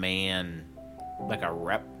like a man, like a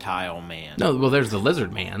reptile man. No, well, there's the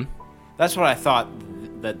lizard man. That's what I thought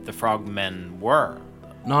that the frogmen were.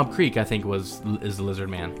 Knob Creek, I think, is the lizard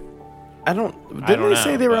man. Didn't don't they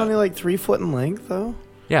say know, they were but- only like 3 foot in length though?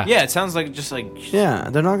 Yeah. Yeah, it sounds like just like Yeah,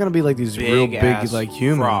 they're not gonna be like these real big Big-ass like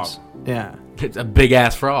humans. frog. Yeah. It's a big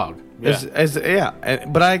ass frog. Yeah.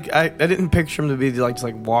 But I didn't picture them to be like just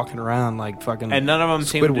like walking around like fucking. And none of them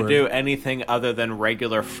seem to Squidward. do anything other than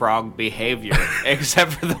regular frog behavior,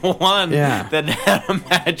 except for the one Yeah. that had a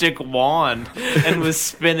magic wand and was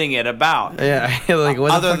spinning it about. Yeah, like what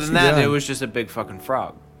the Other fuck's than he that, doing? it was just a big fucking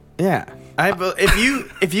frog. Yeah.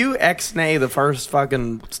 If you ex-nay the first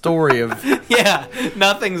fucking story of Yeah,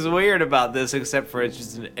 nothing's weird about this except for it's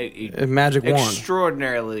just a magic wand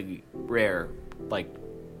extraordinarily rare, like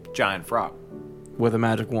giant frog. with a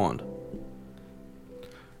magic wand.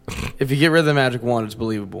 If you get rid of the magic wand, it's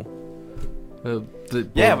believable.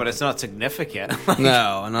 Yeah, but it's not significant.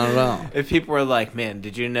 No, not at all. If people were like, "Man,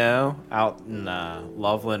 did you know out in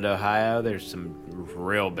Loveland, Ohio, there's some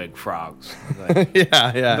real big frogs?" Like, Yeah,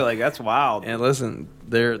 I'd be yeah. like, "That's wild." And listen,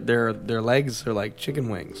 their legs are like chicken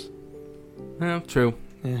wings. True.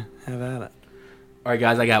 Yeah, have at it. All right,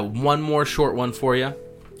 guys, I got one more short one for you.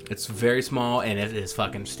 It's very small, and it is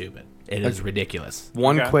fucking stupid. It is ridiculous.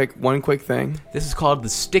 One Okay. quick thing. This is called the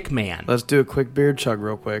Stick Man. Let's do a quick beard chug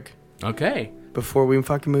real quick Okay. before we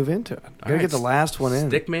fucking move into it. Gotta right, get the last one in.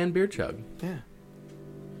 Stick Man beer chug. Yeah.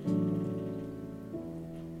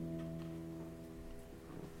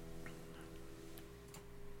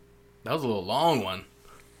 That was a little long one.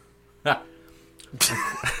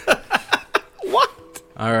 What?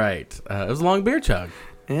 All right. It was a long beer chug.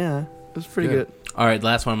 Yeah, it was pretty good. All right, the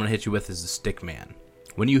last one I'm going to hit you with is the Stick Man.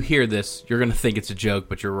 When you hear this, you're going to think it's a joke,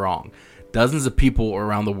 but you're wrong. Dozens of people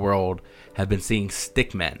around the world have been seeing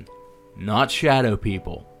stick men, not shadow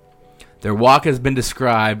people. Their walk has been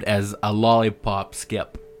described as a lollipop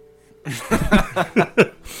skip.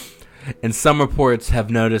 And some reports have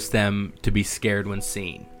noticed them to be scared when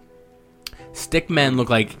seen. Stick men look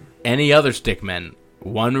like any other stick men.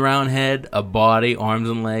 One round head, a body, arms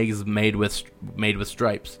and legs made with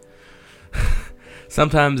stripes.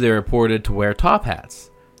 Sometimes they're reported to wear top hats.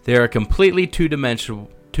 They are completely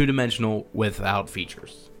two-dimensional without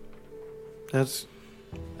features. That's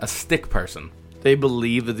A stick person. they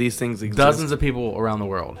believe that these things exist. Dozens of people around the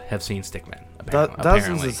world have seen stick men. Dozens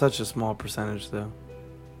Apparently. is such a small percentage, though.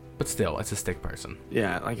 But still, it's a stick person.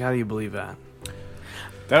 Yeah, like how do you believe that?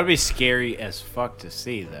 That would be scary as fuck to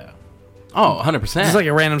see, though. Oh, 100%. Just like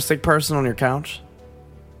a random stick person on your couch.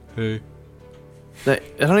 Hey. I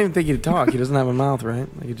don't even think he'd talk. He doesn't have a mouth, right?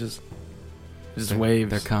 Like he just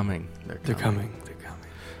waves. They're coming. They're coming.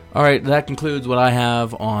 All right, that concludes what I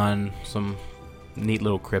have on some neat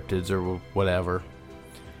little cryptids or whatever.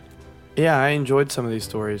 Yeah, I enjoyed some of these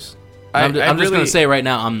stories. I'm just really- going to say right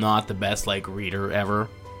now, I'm not the best reader ever,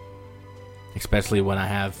 especially when I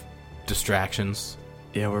have distractions.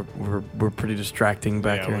 Yeah, we're pretty distracting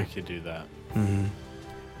back here. we could do that.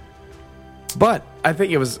 But I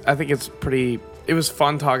think it was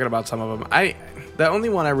fun talking about some of them. The only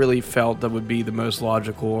one I really felt that would be the most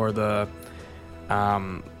logical or the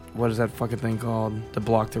what is that fucking thing called? The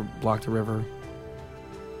block the river.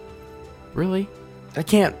 Really? I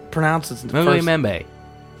can't pronounce it. Mowgli Membe.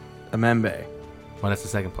 Amembe. Well, that's the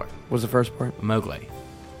second part. What's the first part? Mowgli.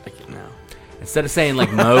 I can't know. Instead of saying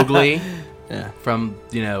Mowgli Yeah. from,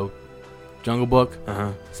 Jungle Book,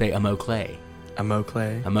 say Amokle.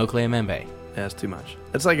 Amokle. Amokle Membe. Yeah, that's too much.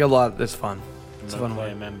 It's like a lot. It's fun. It's a fun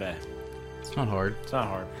Play one. Membe. It's not hard. It's not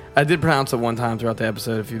hard. I did pronounce it one time throughout the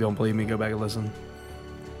episode. If you don't believe me, go back and listen.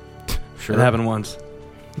 Sure. It happened once.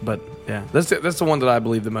 But yeah, that's the one that I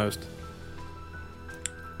believe the most.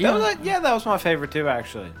 That was my favorite too,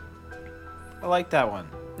 actually. I like that one.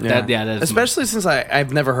 That is Especially since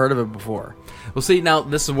I've never heard of it before. Well, see, now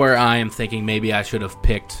this is where I am thinking maybe I should have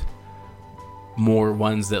picked more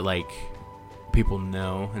ones that people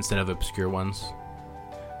know instead of obscure ones.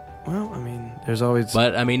 Well, I mean, there's always.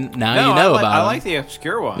 But I mean, now you know about I them. like the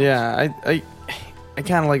obscure ones. Yeah, I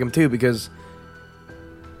kind of like them too because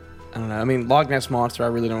I don't know. I mean, Loch Ness Monster. I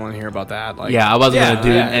really don't want to hear about that. I wasn't gonna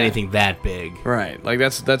do yeah. anything that big. Right. Like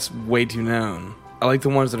that's way too known. I like the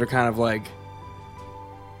ones that are kind of like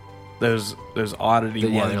those oddity Yeah,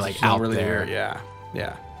 ones. they're, that you don't out really there. hear.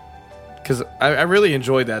 Yeah. Because I really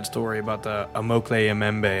enjoyed that story about the Amokle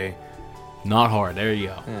Amembe. Not hard. There you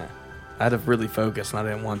go. Yeah. I had to really focus, and I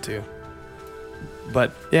didn't want to.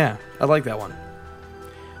 But yeah, I like that one.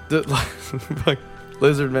 The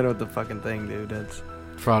Lizardman with the fucking thing, dude. That's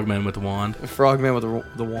Frogman with the wand. Frogman with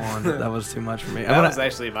the wand. That was too much for me. That was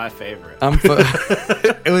actually my favorite.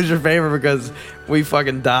 It was your favorite because we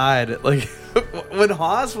fucking died. Like when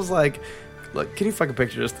Haas was like, "Look, can you fucking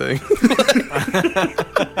picture this thing?"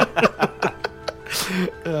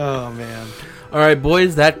 Oh man. All right,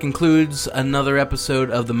 boys, that concludes another episode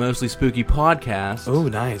of the Mostly Spooky podcast. Oh,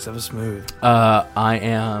 nice. That was smooth. I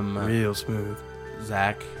am Real smooth.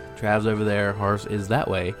 Zach. Trav's over there. Hars is that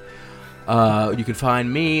way. You can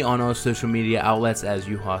find me on all social media outlets as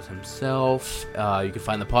Uhas himself. You can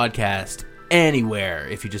find the podcast anywhere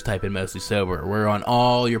if you just type in Mostly Sober. We're on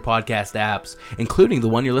all your podcast apps, including the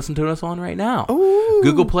one you're listening to us on right now. Ooh.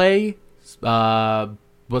 Google Play.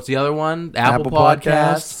 What's the other one? Apple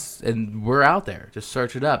Podcasts. And we're out there. Just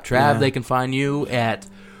search it up. Trav, they can find you at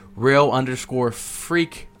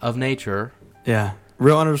real_freak of nature. Yeah.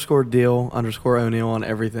 Real_deal_O'Neill on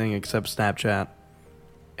everything except Snapchat,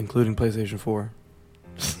 including PlayStation 4.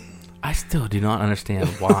 I still do not understand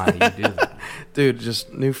why you do that. Dude,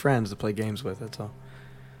 just new friends to play games with, that's all.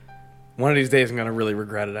 One of these days I'm going to really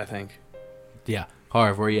regret it, I think. Yeah.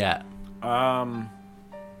 Harv, where you at? I'm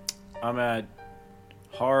at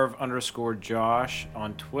Harv_Josh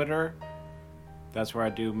on Twitter. That's where I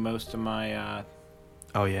do most of my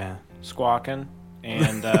Oh, yeah. squawking.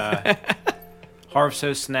 And Harv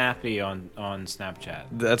So Snappy on Snapchat.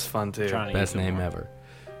 That's fun, too. Trying to Best use it name more.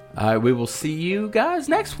 ever. We will see you guys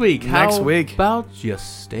next week. Next week. How about you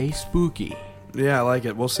stay spooky? Yeah, I like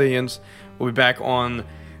it. We'll see you. We'll be back on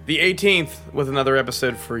the 18th with another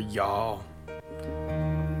episode for y'all.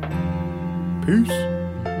 Peace.